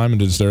all the time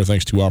and is there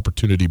thanks to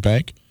Opportunity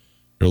Bank.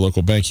 Your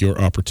local bank, your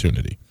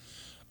opportunity.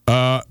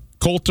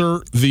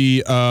 Coulter,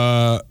 the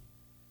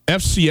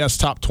FCS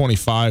Top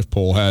 25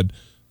 poll had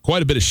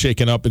quite a bit of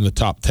shaken up in the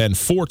top 10.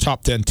 4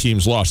 top 10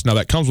 teams lost. Now,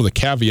 that comes with a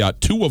caveat.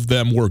 2 of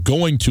them were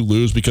going to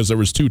lose because there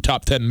was 2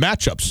 top 10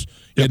 matchups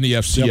in the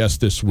FCS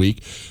this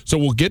week. So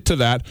we'll get to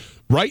that.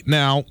 Right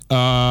now,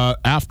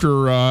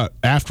 after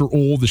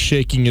all the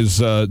shaking is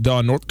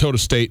done, North Dakota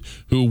State,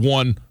 who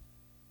won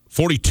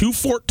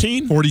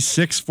 42-14?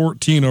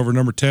 46-14 over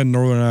number 10,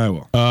 Northern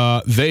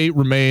Iowa. They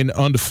remain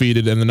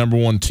undefeated and the number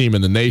 1 team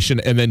in the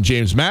nation. And then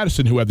James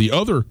Madison, who had the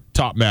other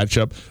top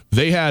matchup,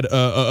 they had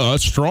a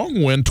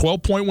strong win,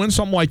 12-point win,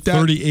 something like that.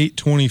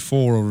 38-24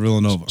 over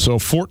Villanova. So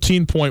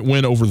 14-point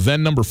win over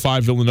then number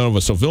 5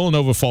 Villanova. So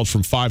Villanova falls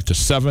from 5 to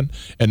 7,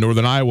 and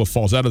Northern Iowa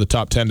falls out of the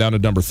top 10 down to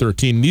number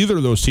 13. Neither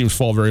of those teams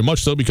fall very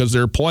much so because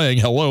they're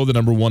playing, the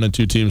number 1 and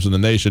 2 teams in the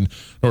nation,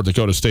 North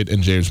Dakota State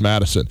and James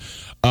Madison.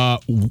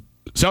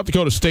 South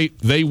Dakota State,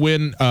 they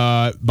win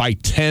by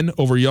 10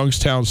 over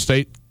Youngstown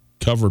State.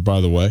 Covered, by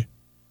the way,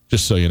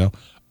 just so you know.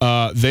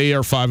 They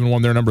are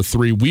 5-1. They're number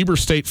 3. Weber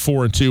State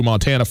 4-2.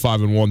 Montana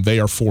 5-1. They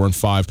are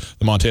 4-5.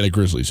 The Montana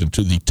Grizzlies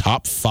into the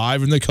top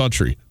 5 in the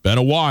country. Been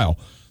a while.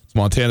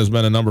 Montana's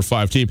been a number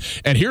 5 team.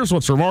 And here's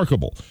what's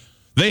remarkable.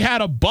 They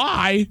had a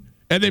bye,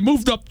 and they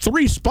moved up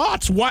 3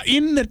 spots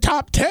in the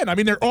top 10. I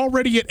mean, they're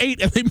already at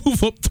 8, and they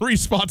move up 3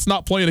 spots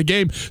not playing a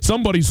game.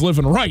 Somebody's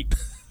living right.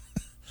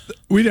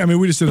 We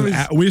just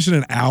did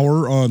an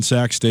hour on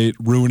Sac State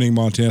ruining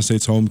Montana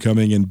State's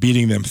homecoming and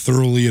beating them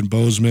thoroughly in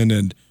Bozeman,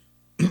 and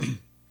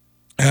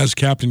as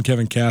Captain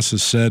Kevin Cass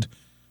has said,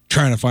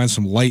 trying to find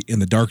some light in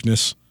the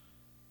darkness.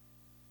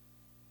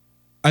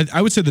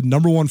 I would say the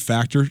number 1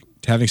 factor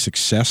to having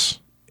success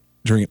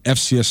during an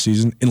FCS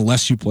season,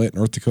 unless you play at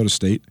North Dakota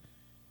State,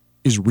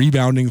 is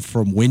rebounding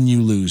from when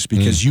you lose,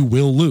 because you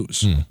will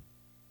lose.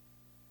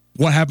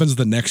 What happens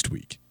the next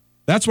week?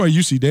 That's why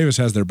UC Davis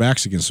has their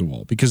backs against the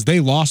wall, because they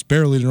lost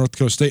barely to North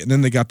Dakota State, and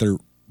then they got their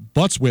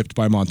butts whipped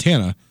by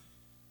Montana,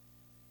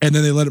 and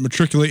then they let it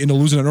matriculate into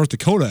losing at North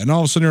Dakota, and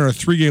all of a sudden you're on a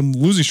 3-game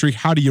losing streak.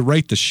 How do you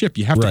right the ship?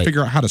 You have to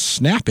figure out how to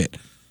snap it.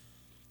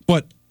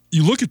 But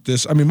you look at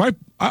this, I mean,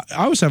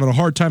 I was having a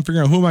hard time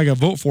figuring out who am I going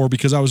to vote for,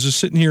 because I was just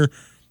sitting here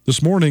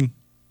this morning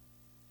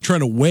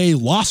trying to weigh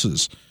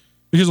losses,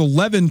 because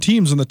 11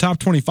 teams in the top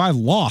 25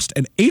 lost,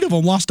 and 8 of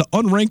them lost to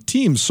unranked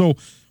teams. So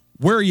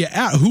where are you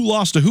at? Who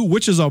lost to who?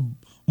 Which is a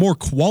more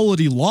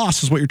quality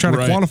loss is what you're trying to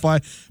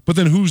quantify. But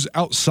then who's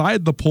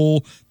outside the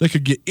poll that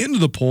could get into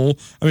the poll?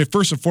 I mean,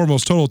 first and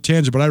foremost, total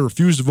tangent, but I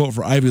refuse to vote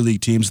for Ivy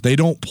League teams. They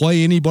don't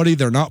play anybody.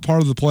 They're not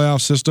part of the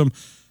playoff system.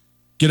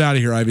 Get out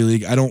of here, Ivy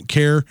League. I don't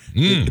care.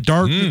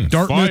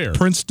 Dartmouth, fire.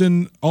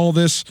 Princeton, all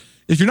this.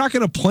 If you're not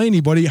going to play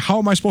anybody, how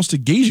am I supposed to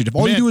gauge it? If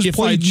all you do is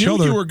play each other.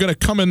 If I knew you were going to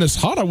come in this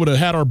hot, I would have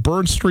had our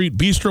Burn Street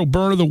Bistro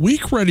Burn of the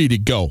Week ready to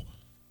go.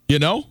 You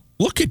know?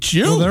 Look at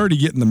you. Well, they're already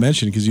getting the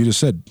mention because you just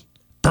said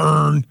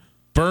Burn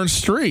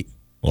Street.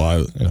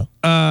 Well,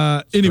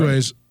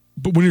 anyways,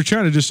 but when you're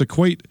trying to just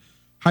equate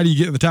how do you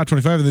get in the top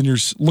 25, and then you're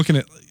looking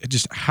at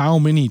just how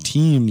many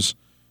teams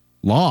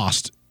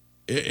lost,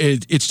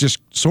 it's just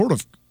sort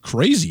of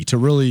crazy to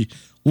really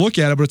look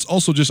at it, but it's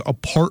also just a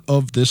part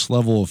of this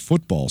level of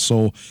football.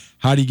 So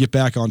how do you get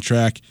back on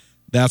track?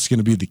 That's going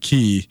to be the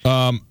key.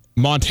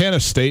 Montana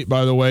State,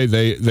 by the way,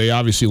 they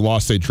obviously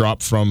lost. They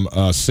dropped from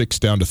 6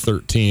 down to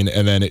 13,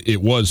 and then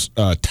it was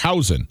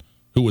Towson,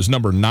 who was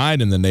number 9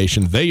 in the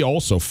nation. They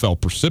also fell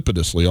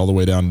precipitously all the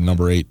way down to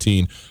number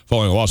 18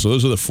 following a loss. So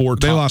those are the 4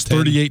 top 10. They lost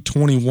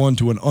 38-21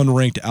 to an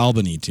unranked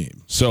Albany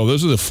team. So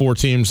those are the 4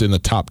 teams in the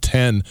top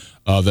 10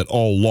 that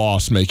all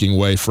lost, making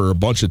way for a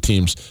bunch of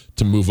teams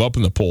to move up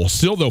in the poll.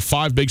 Still, though,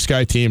 5 Big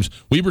Sky teams.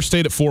 Weber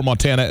State at 4,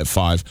 Montana at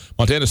 5.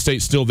 Montana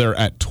State still there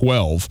at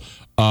 12.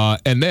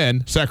 And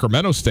then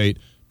Sacramento State,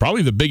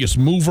 probably the biggest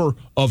mover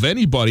of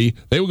anybody.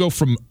 They will go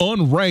from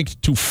unranked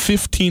to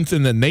 15th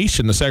in the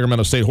nation, the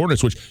Sacramento State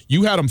Hornets, which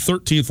you had them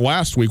 13th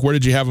last week. Where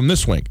did you have them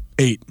this week?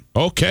 8.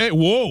 Okay,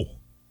 whoa.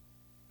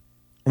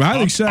 I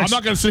mean, I'm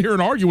not going to sit here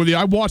and argue with you.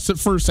 I watched it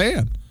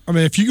firsthand. I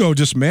mean, if you go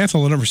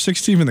dismantle the number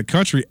 6 team in the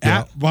country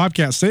at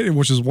Bobcat Stadium,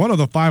 which is one of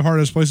the 5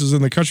 hardest places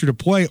in the country to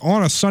play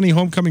on a sunny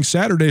homecoming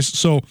Saturday,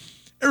 so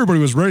everybody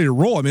was ready to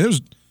roll. I mean,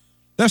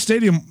 that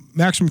stadium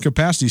maximum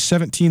capacity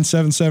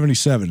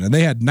 17,777, and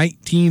they had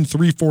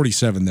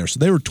 19,347 there, so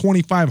they were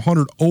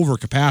 2,500 over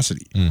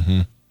capacity.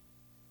 Mm-hmm.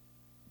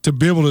 To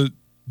be able to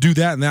do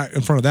that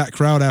in front of that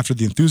crowd after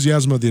the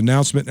enthusiasm of the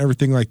announcement and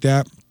everything like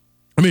that,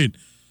 I mean,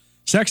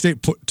 Sac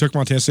State took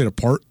Montana State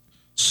apart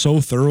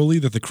so thoroughly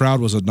that the crowd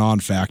was a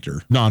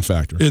non-factor.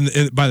 Non-factor.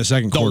 By the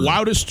second quarter. The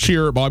loudest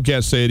cheer at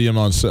Bobcat Stadium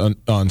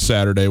on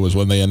Saturday was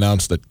when they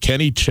announced that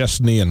Kenny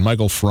Chesney and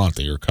Michael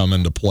Franti are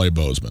coming to play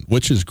Bozeman,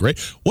 which is great.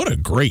 What a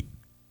great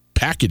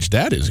package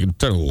that is.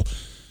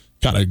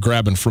 Kind of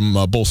grabbing from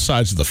both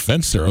sides of the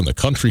fence there on the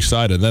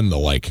countryside, and then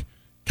the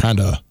kind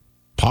of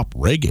pop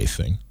reggae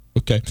thing.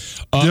 Okay.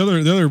 The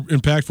other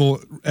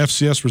impactful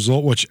FCS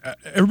result, which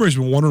everybody's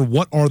been wondering,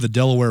 what are the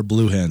Delaware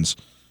Blue Hens?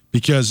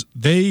 Because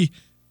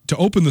to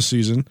open the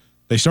season,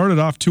 they started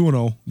off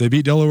 2-0. They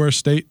beat Delaware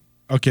State.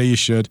 Okay, you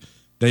should.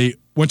 They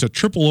went to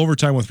triple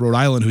overtime with Rhode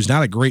Island, who's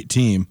not a great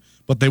team,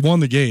 but they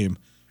won the game.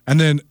 And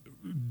then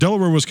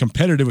Delaware was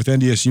competitive with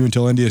NDSU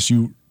until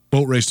NDSU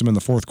boat raced them in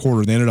the fourth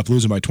quarter. They ended up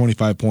losing by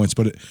 25 points,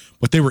 but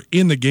they were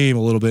in the game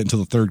a little bit until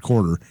the third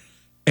quarter.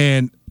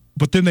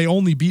 But then they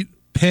only beat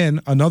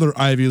Penn, another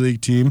Ivy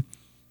League team,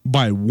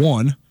 by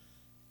 1.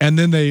 And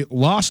then they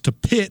lost to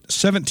Pitt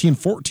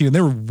 17-14, and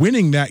they were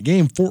winning that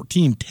game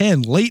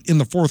 14-10 late in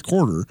the fourth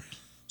quarter.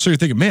 So you're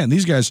thinking, man,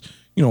 these guys,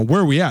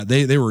 where are we at?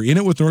 They were in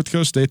it with North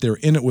Dakota State. They were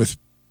in it with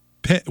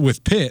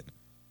Pitt,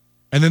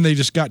 and then they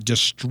just got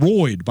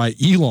destroyed by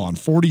Elon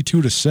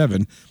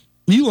 42-7.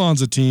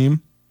 Elon's a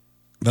team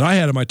that I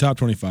had in my top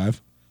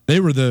 25. They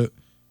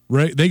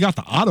got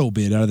the auto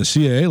bid out of the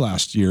CAA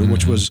last year,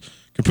 which was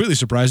completely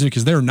surprising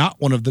because they're not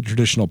one of the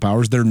traditional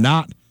powers. They're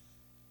not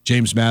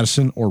James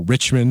Madison or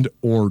Richmond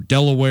or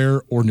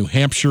Delaware or New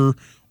Hampshire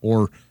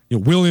or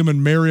William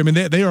and Mary. I mean,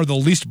 they are the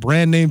least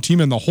brand name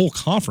team in the whole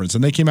conference,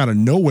 and they came out of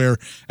nowhere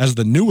as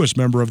the newest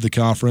member of the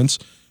conference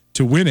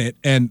to win it.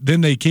 And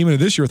then they came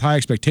into this year with high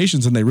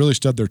expectations, and they really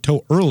stubbed their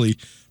toe early.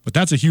 But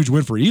that's a huge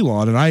win for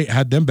Elon, and I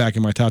had them back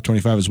in my top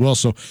 25 as well.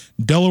 So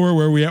Delaware,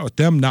 where are we at with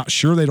them? Not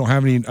sure. They don't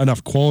have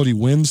enough quality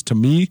wins to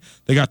me.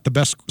 They got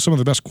some of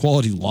the best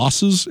quality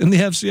losses in the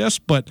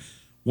FCS, but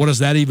what does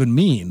that even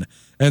mean?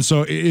 And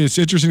so it's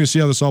interesting to see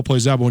how this all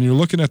plays out. But when you're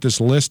looking at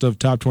this list of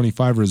top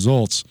 25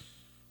 results,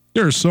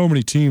 there are so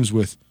many teams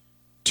with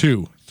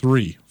 2,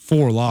 3,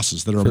 4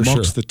 losses that are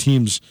amongst the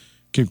teams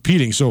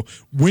competing. So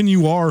when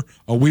you are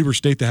a Weber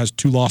State that has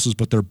 2 losses,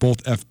 but they're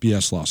both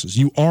FBS losses,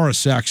 you are a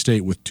Sac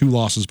State with 2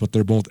 losses, but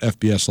they're both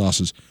FBS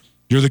losses.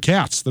 You're the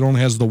Cats that only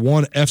has the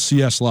 1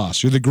 FCS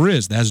loss. You're the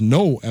Grizz that has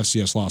no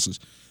FCS losses.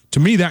 To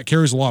me, that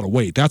carries a lot of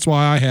weight. That's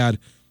why I had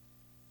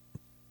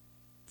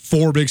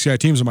 4 Big Sky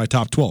teams in my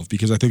top 12,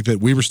 because I think that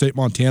Weber State,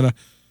 Montana,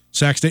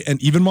 Sac State, and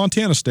even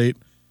Montana State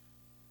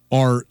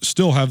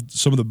still have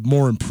some of the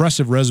more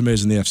impressive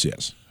resumes in the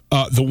FCS.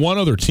 The one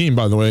other team,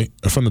 by the way,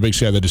 from the Big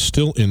Sky that is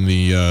still in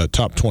the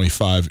top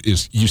 25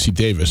 is UC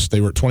Davis.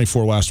 They were at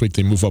 24 last week.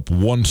 They move up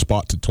 1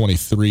 spot to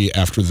 23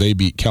 after they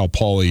beat Cal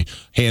Poly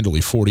handily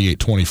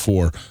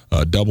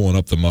 48-24, doubling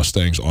up the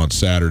Mustangs on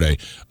Saturday.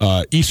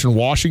 Eastern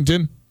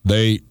Washington,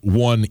 they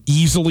won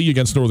easily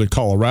against Northern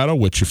Colorado,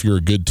 which if you're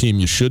a good team,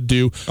 you should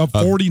do. Up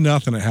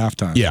 40-0 at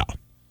halftime.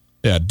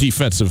 Yeah,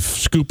 defensive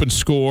scoop and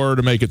score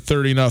to make it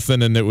 30-0,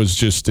 and it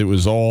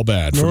was all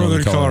bad for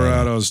Northern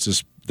Colorado.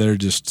 They're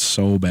just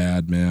so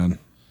bad, man.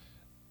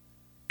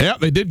 Yeah,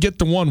 they did get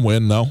the 1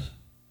 win, though.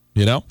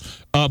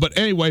 But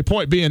anyway,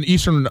 point being,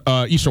 Eastern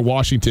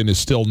Washington is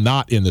still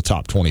not in the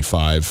top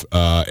 25,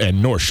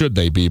 and nor should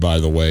they be, by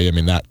the way. I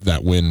mean,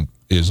 that win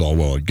is all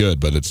well and good,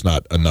 but it's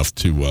not enough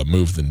to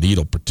move the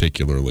needle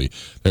particularly.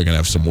 They're going to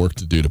have some work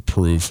to do to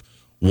prove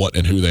what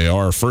and who they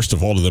are, first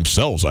of all to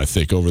themselves, I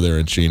think, over there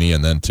in Cheney,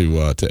 and then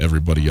to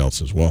everybody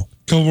else as well.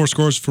 A couple more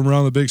scores from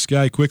around the Big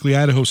Sky quickly.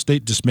 Idaho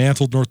State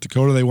dismantled North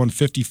Dakota. They won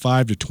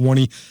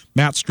 55-20.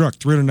 Matt Struck,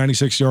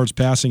 396 yards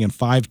passing and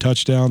 5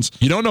 touchdowns.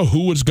 You don't know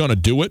who was going to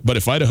do it, but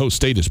if Idaho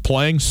State is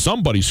playing,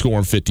 somebody's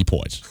scoring 50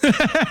 points.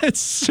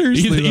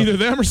 Seriously. Either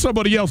them or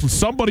somebody else, and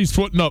somebody's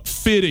putting up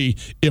 50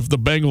 if the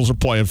Bengals are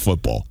playing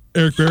football.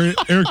 Eric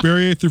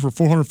Barrier threw for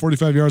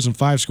 445 yards and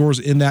 5 scores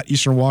in that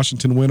Eastern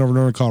Washington win over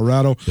Northern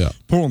Colorado. Yeah.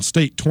 Portland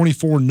State,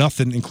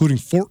 24-0, including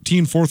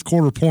 14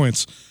 fourth-quarter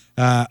points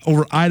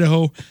over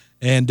Idaho,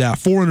 and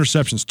 4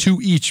 interceptions,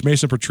 2 each,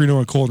 Mason Petrino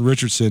and Colton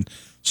Richardson.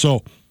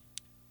 So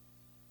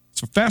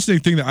it's a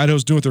fascinating thing that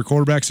Idaho's doing with their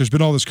quarterbacks. There's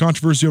been all this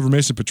controversy over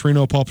Mason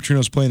Petrino. Paul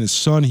Petrino's playing his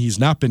son. He's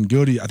not been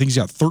good. I think he's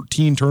got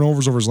 13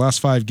 turnovers over his last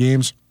 5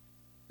 games.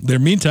 In the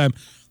meantime,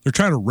 they're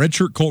trying to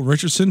redshirt Colton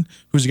Richardson,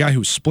 who's a guy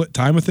who split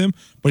time with him,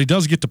 but he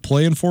does get to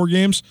play in 4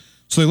 games.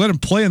 So they let him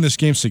play in this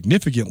game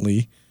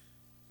significantly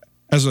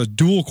as a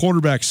dual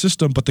quarterback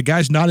system, but the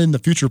guy's not in the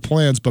future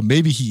plans, but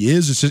maybe he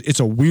is. It's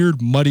a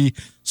weird, muddy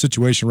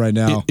situation right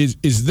now.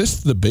 Is this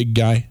the big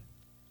guy?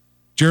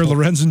 Jared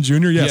Lorenzen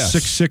Jr.? Yes.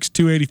 6'6",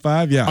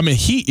 285. Yeah. I mean,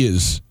 he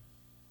is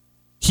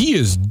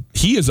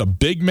a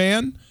big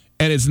man,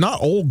 and it's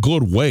not all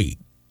good weight.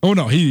 Oh,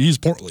 no, he's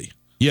portly.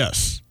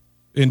 Yes.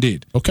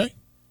 Indeed. Okay.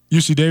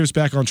 UC Davis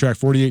back on track,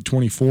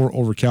 48-24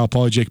 over Cal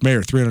Poly. Jake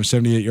Mayer,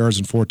 378 yards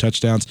and 4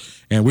 touchdowns.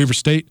 And Weber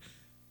State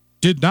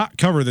did not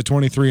cover the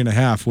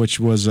 23.5, which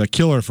was a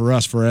killer for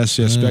us, for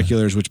FCS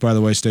speculators, which, by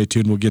the way, stay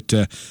tuned. We'll get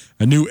to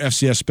a new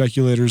FCS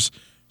speculators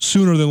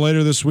sooner than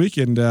later this week.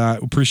 And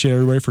appreciate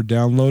everybody for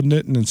downloading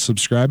it and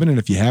subscribing. And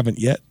if you haven't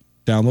yet,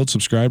 download,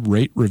 subscribe,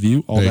 rate,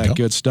 review, all that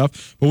good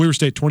stuff. But Weber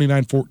State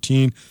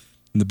 29-14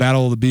 in the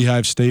Battle of the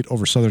Beehive State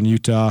over Southern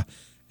Utah.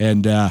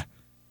 And the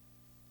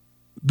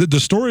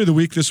story of the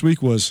week this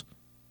week was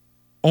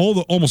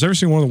almost every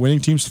single one of the winning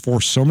teams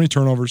forced so many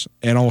turnovers,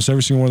 and almost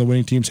every single one of the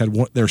winning teams had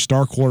their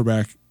star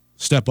quarterback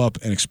step up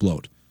and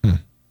explode.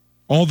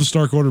 All the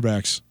star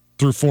quarterbacks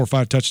threw 4 or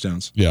 5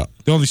 touchdowns. Yeah.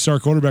 The only star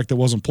quarterback that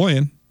wasn't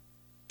playing,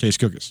 Case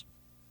Cookus.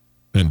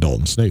 And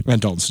Dalton Sneed.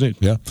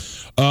 Yeah.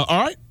 All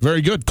right.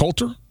 Very good.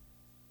 Coulter.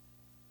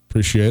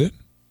 Appreciate it.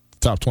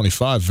 Top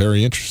 25.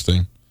 Very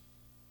interesting.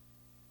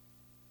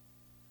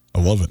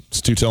 I love it. It's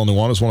Tutel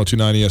Nuanez,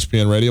 102.9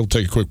 ESPN Radio. We'll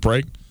take a quick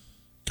break.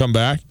 Come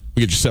back.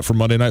 We'll get you set for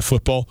Monday Night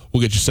Football.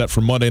 We'll get you set for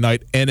Monday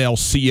Night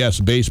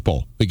NLCS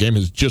Baseball. The game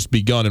has just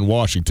begun in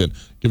Washington.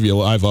 Give you a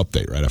live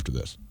update right after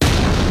this.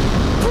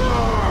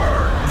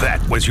 That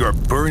was your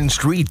Burn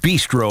Street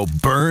Bistro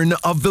Burn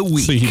of the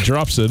Week. See, he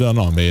drops it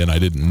on me, and I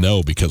didn't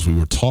know because we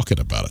were talking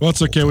about it. Well,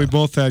 it's okay. We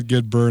both had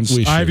good burns.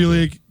 Ivy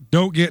League,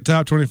 don't get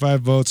top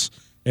 25 votes.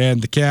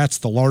 And the Cats,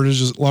 the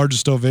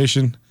largest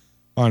ovation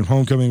on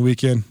homecoming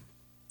weekend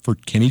for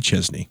Kenny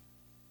Chesney.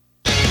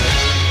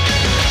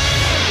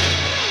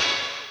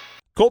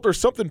 Coulter,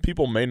 something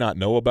people may not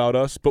know about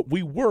us, but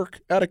we work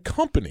at a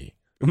company.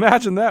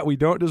 Imagine that. We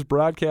don't just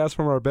broadcast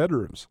from our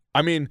bedrooms.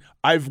 I mean,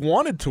 I've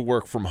wanted to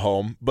work from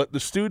home, but the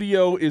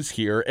studio is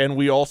here, and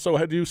we also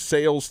do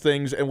sales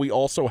things, and we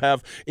also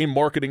have a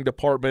marketing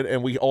department,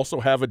 and we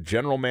also have a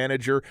general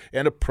manager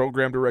and a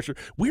program director.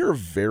 We are a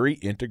very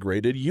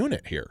integrated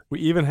unit here. We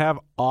even have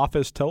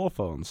office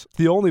telephones.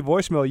 The only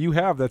voicemail you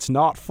have that's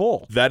not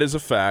full. That is a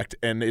fact,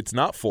 and it's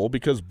not full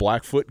because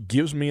Blackfoot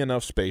gives me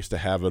enough space to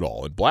have it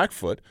all. And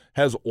Blackfoot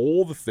has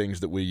all the things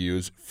that we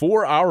use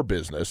for our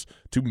business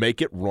to make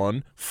it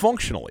run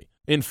functionally.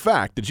 In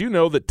fact, did you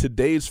know that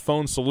today's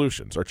phone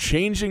solutions are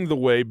changing the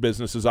way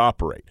businesses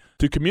operate?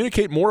 To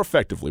communicate more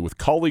effectively with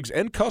colleagues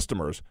and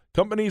customers,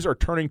 companies are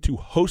turning to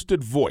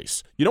hosted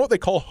voice. You know what they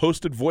call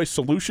hosted voice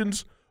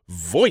solutions?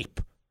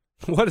 VoIP.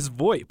 What is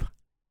VoIP?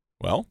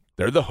 Well,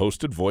 they're the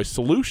hosted voice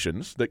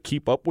solutions that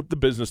keep up with the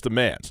business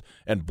demands.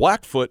 And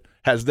Blackfoot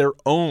has their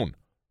own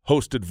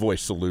hosted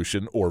voice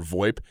solution, or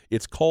VoIP.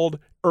 It's called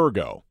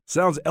Ergo.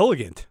 Sounds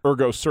elegant.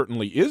 Ergo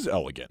certainly is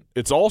elegant.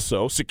 It's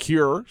also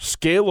secure,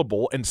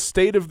 scalable, and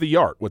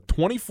state-of-the-art with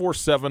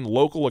 24/7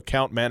 local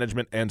account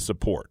management and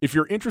support. If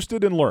you're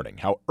interested in learning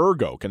how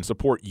Ergo can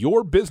support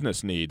your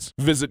business needs,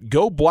 visit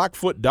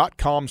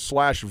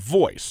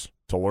goblackfoot.com/voice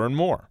to learn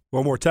more.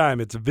 One more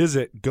time, it's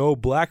visit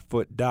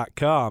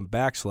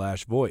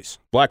goblackfoot.com/voice.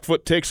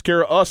 Blackfoot takes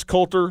care of us,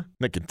 Coulter,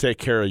 and it can take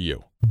care of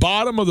you.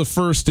 Bottom of the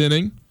first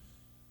inning.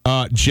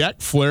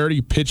 Jack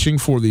Flaherty pitching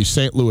for the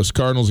St. Louis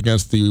Cardinals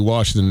against the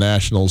Washington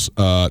Nationals.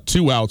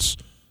 2 outs,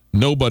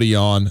 nobody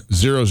on,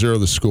 0-0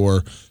 the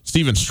score.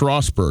 Steven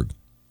Strasburg,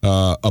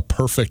 a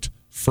perfect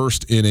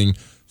first inning,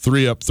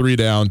 3 up, 3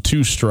 down, 2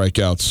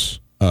 strikeouts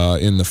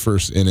in the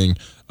first inning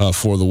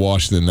for the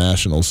Washington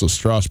Nationals. So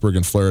Strasburg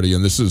and Flaherty,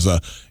 and this is a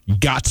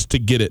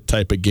gots-to-get-it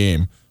type of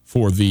game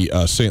for the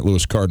St.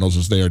 Louis Cardinals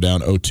as they are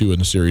down 0-2 in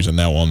the series and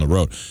now on the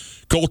road.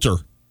 Coulter.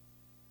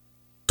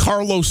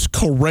 Carlos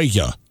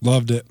Correa.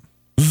 Loved it.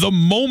 The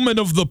moment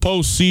of the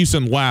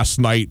postseason last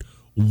night,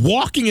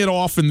 walking it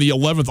off in the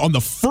 11th, on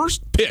the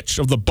first pitch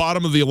of the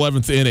bottom of the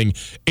 11th inning,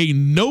 a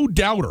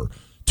no-doubter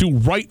to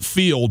right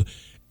field,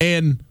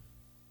 and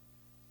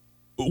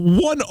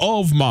one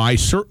of my,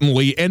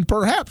 certainly, and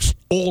perhaps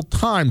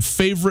all-time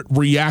favorite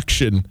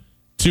reaction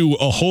to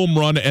a home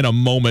run and a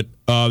moment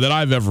that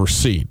I've ever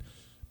seen.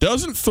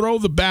 Doesn't throw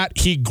the bat.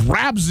 He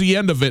grabs the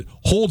end of it,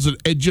 holds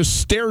it, and just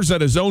stares at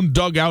his own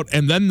dugout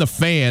and then the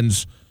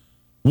fans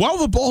while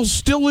the ball's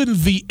still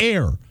in the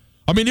air.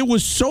 I mean, it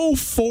was so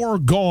far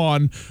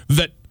gone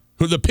that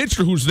the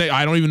pitcher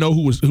I don't even know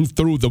who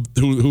threw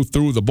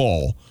the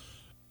ball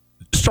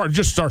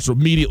starts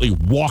immediately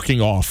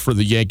walking off for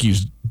the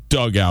Yankees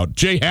dugout.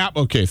 Jay Happ,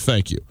 okay,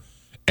 thank you.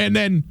 And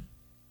then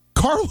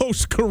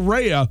Carlos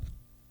Correa.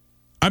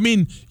 I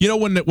mean, you know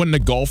when the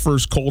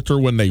golfers, Coulter,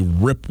 when they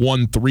rip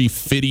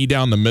 350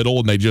 down the middle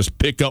and they just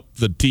pick up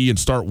the tee and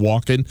start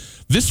walking,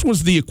 this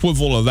was the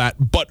equivalent of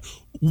that, but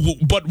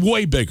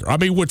way bigger. I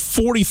mean, with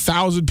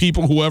 40,000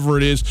 people, whoever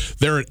it is,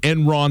 they're at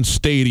Enron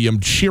Stadium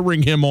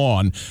cheering him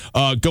on,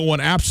 going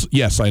absolutely.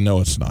 Yes, I know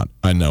it's not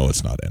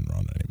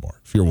Enron anymore.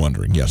 If you're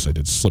wondering, yes, I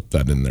did slip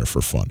that in there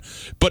for fun.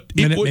 But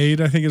Minute Maid,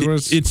 I think is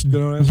what it's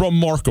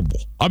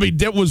remarkable. I mean,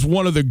 that was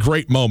one of the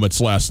great moments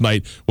last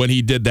night when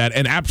he did that,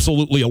 and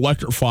absolutely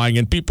electrifying.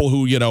 And people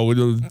who,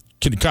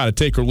 can kind of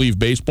take or leave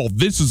baseball,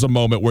 this is a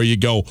moment where you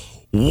go,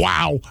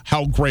 wow,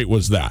 how great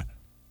was that?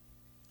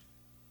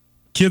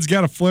 Kid's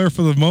got a flair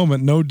for the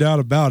moment, no doubt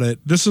about it.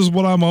 This is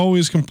what I'm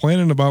always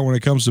complaining about when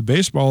it comes to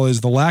baseball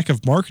is the lack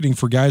of marketing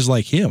for guys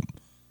like him.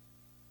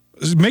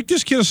 Make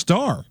this kid a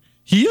star.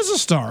 He is a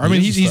star. I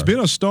mean, he's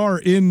been a star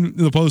in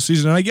the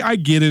postseason. And I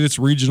get it. It's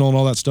regional and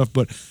all that stuff.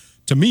 But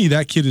to me,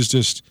 that kid is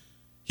just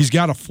 – he's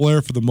got a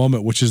flair for the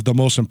moment, which is the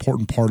most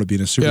important part of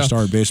being a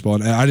superstar in baseball.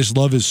 And I just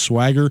love his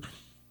swagger. I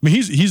mean,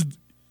 he's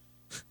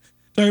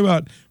 – talking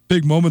about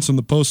big moments in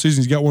the postseason.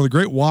 He's got one of the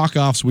great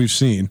walk-offs we've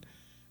seen.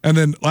 And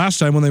then last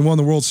time when they won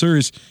the World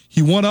Series,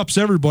 he one-ups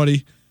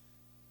everybody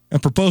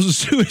and proposes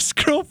to his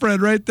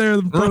girlfriend right there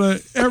in front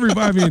of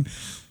everybody. I mean,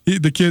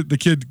 the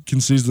kid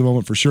can seize the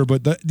moment for sure.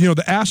 But the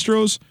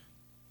Astros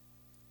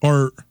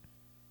are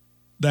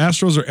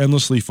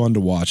endlessly fun to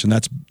watch, and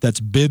that's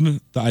been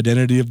the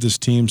identity of this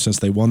team since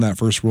they won that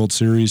first World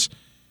Series.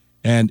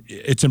 And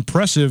it's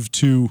impressive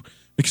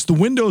because the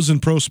windows in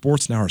pro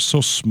sports now are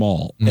so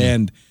small,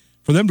 and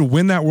for them to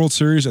win that World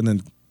Series and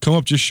then come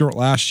up just short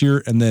last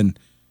year, and then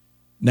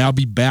now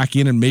be back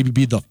in and maybe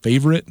be the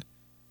favorite.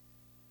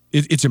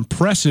 It's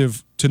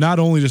impressive to not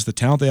only just the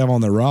talent they have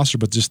on their roster,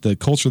 but just the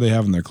culture they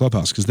have in their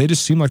clubhouse, because they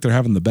just seem like they're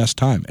having the best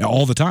time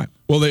all the time.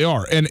 Well, they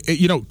are. And,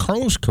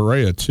 Carlos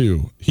Correa,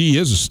 too, he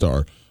is a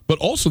star. But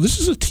also, this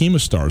is a team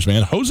of stars,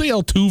 man. Jose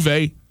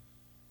Altuve,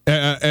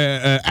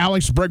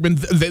 Alex Bregman,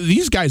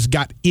 these guys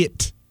got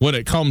it when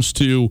it comes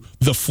to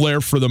the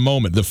flair for the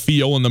moment, the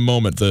feel in the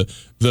moment,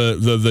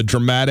 the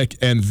dramatic,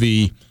 and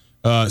the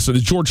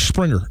George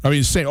Springer. I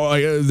mean,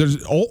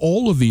 there's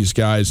all of these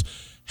guys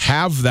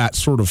have that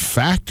sort of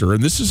factor,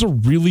 and this is a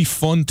really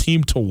fun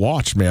team to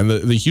watch, man.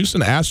 The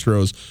Houston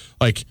Astros,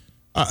 like,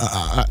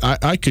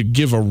 I could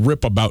give a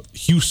rip about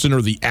Houston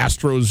or the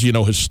Astros,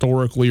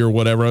 historically or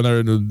whatever.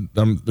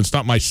 It's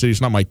not my city, it's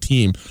not my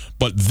team,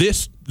 but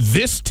this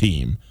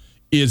team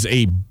is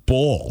a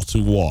ball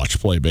to watch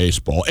play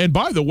baseball. And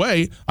by the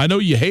way, I know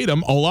you hate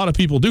them, a lot of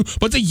people do,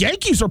 but the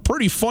Yankees are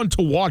pretty fun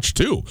to watch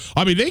too.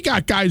 I mean, they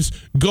got guys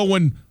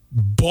going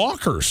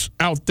bonkers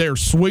out there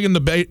swinging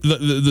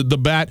the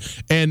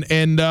bat, and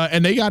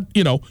they got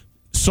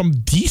some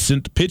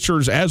decent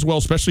pitchers as well,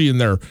 especially in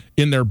their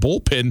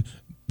bullpen.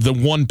 The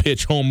one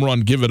pitch home run,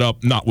 give it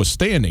up,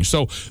 notwithstanding.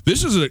 So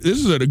this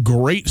is a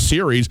great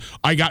series.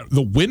 I got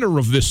the winner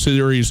of this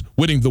series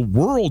winning the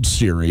World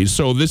Series.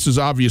 So this is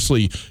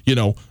obviously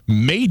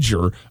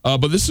major.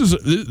 But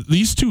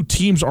these two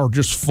teams are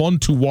just fun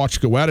to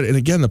watch go at it. And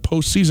again, the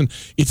postseason,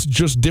 it's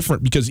just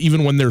different because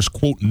even when there's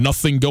quote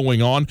nothing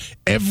going on,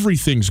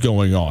 everything's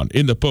going on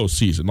in the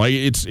postseason. Like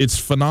it's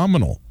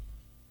phenomenal.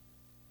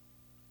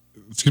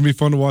 It's going to be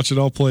fun to watch it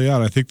all play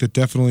out. I think that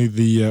definitely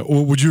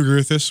would you agree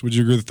with this? Would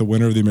you agree that the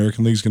winner of the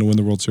American League is going to win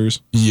the World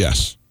Series?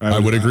 Yes. I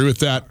would agree with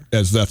that,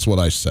 as that's what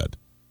I said.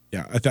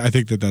 Yeah, I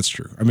think that's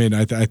true. I mean,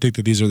 I think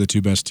that these are the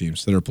two best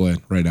teams that are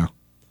playing right now.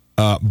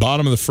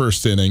 Bottom of the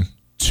first inning,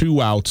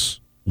 2 outs,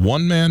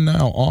 1 man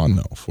now on,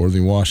 though, for the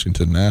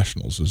Washington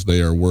Nationals as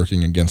they are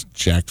working against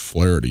Jack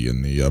Flaherty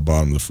in the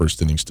bottom of the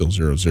first inning, still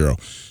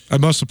 0-0. I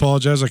must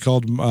apologize. I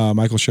called Sean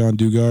Michael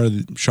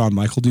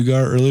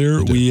Dugar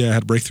earlier. We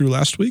had a breakthrough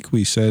last week.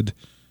 We said,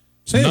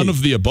 hey, none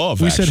of the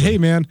above. We said, hey,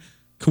 man,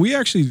 can we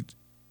actually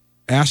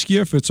ask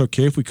you if it's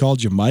okay if we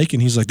called you Mike?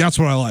 And he's like, that's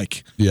what I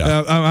like.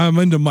 Yeah. I'm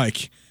into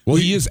Mike. Well,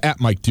 he is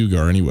at Mike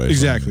Dugar anyway.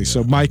 Exactly.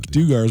 So Mike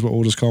Dugar is what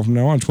we'll just call from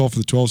now on. 12 for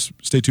the 12.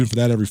 Stay tuned for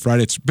that every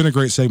Friday. It's been a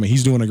great segment.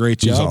 He's doing a great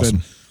job. He's awesome.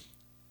 And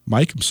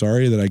Mike, I'm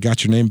sorry that I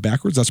got your name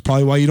backwards. That's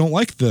probably why you don't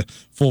like the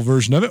full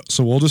version of it.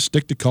 So we'll just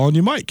stick to calling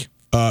you Mike.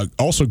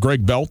 Also,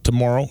 Greg Bell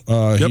tomorrow.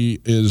 He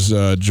is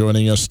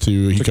joining us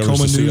he Tacoma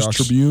covers the News Seahawks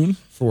Tribune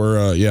for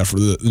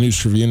the News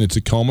Tribune in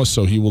Tacoma.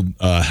 So he will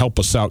help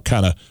us out.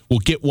 We'll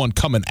get one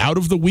coming out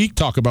of the week.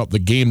 Talk about the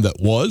game that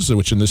was,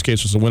 which in this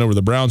case was the win over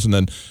the Browns, and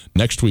then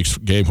next week's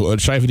game,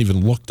 which I haven't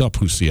even looked up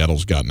who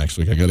Seattle's got next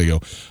week. I got to go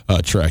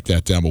track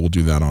that down, but we'll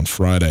do that on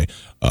Friday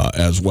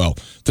as well.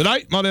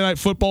 Tonight, Monday Night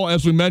Football,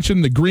 as we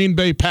mentioned, the Green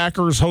Bay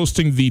Packers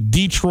hosting the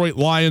Detroit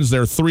Lions.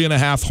 They're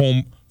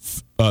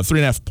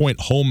 3.5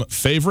 point home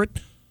favorite.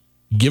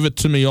 Give it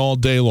to me all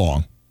day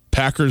long.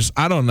 Packers,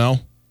 I don't know. I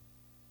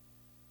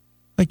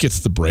think it's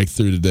the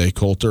breakthrough today,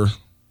 Coulter.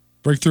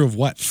 Breakthrough of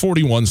what?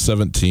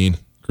 41-17,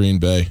 Green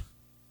Bay.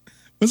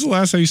 When's the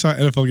last time you saw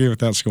an NFL game with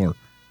that score?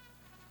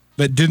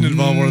 That didn't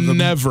involve one of them?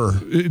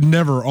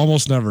 Never,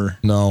 almost never.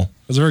 No. It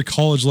was a very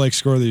college-like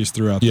score that you just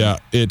threw out there. Yeah,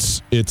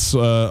 it's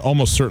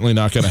almost certainly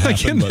not going to happen.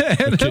 Like in the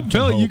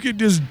NFL, you could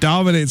just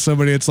dominate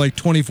somebody. It's like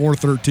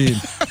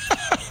 24-13.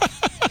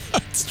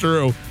 It's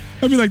true.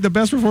 I mean, like the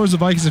best performance the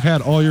Vikings have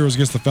had all year was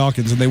against the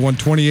Falcons, and they won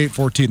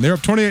 28-14. They're up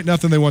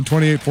 28-0. They won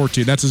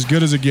 28-14. That's as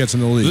good as it gets in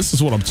the league. This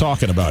is what I'm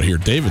talking about here.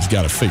 David's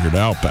got it figured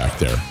out back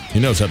there. He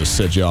knows how to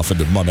set you off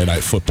into Monday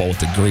Night Football with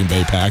the Green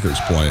Bay Packers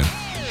playing.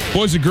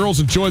 Boys and girls,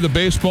 enjoy the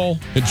baseball.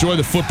 Enjoy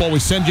the football. We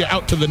send you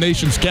out to the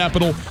nation's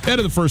capital. End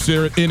of the first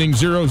inning,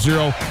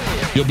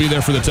 0-0. You'll be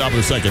there for the top of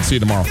the second. See you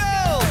tomorrow.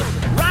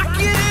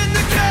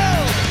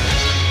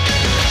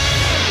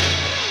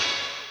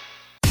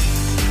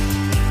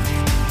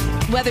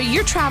 Whether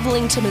you're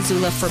traveling to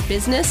Missoula for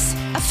business,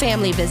 a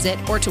family visit,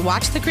 or to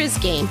watch the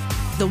Grizz game,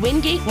 the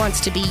Wingate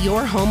wants to be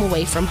your home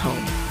away from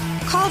home.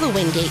 Call the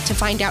Wingate to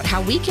find out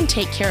how we can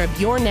take care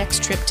of your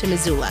next trip to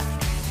Missoula.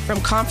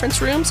 From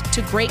conference rooms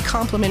to great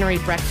complimentary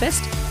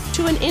breakfast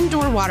to an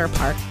indoor water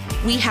park,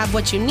 we have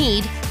what you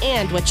need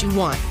and what you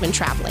want when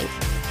traveling.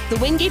 The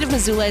Wingate of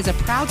Missoula is a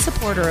proud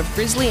supporter of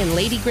Grizzly and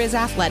Lady Grizz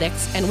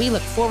athletics, and we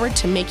look forward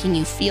to making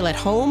you feel at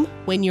home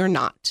when you're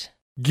not.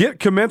 Get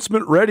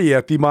commencement ready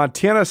at the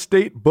Montana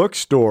State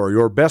Bookstore,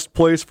 your best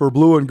place for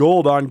blue and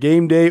gold on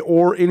game day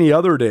or any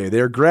other day.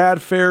 Their grad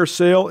fair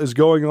sale is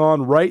going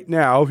on right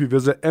now if you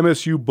visit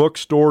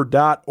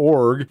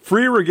msubookstore.org.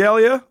 Free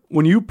regalia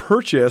when you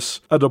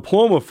purchase a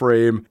diploma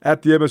frame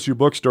at the MSU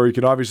Bookstore. You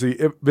can obviously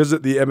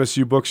visit the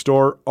MSU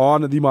Bookstore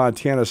on the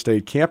Montana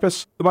State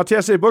campus. The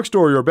Montana State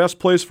Bookstore, your best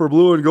place for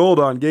blue and gold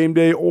on game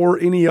day or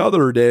any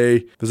other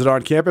day. Visit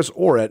on campus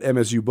or at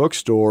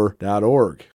msubookstore.org.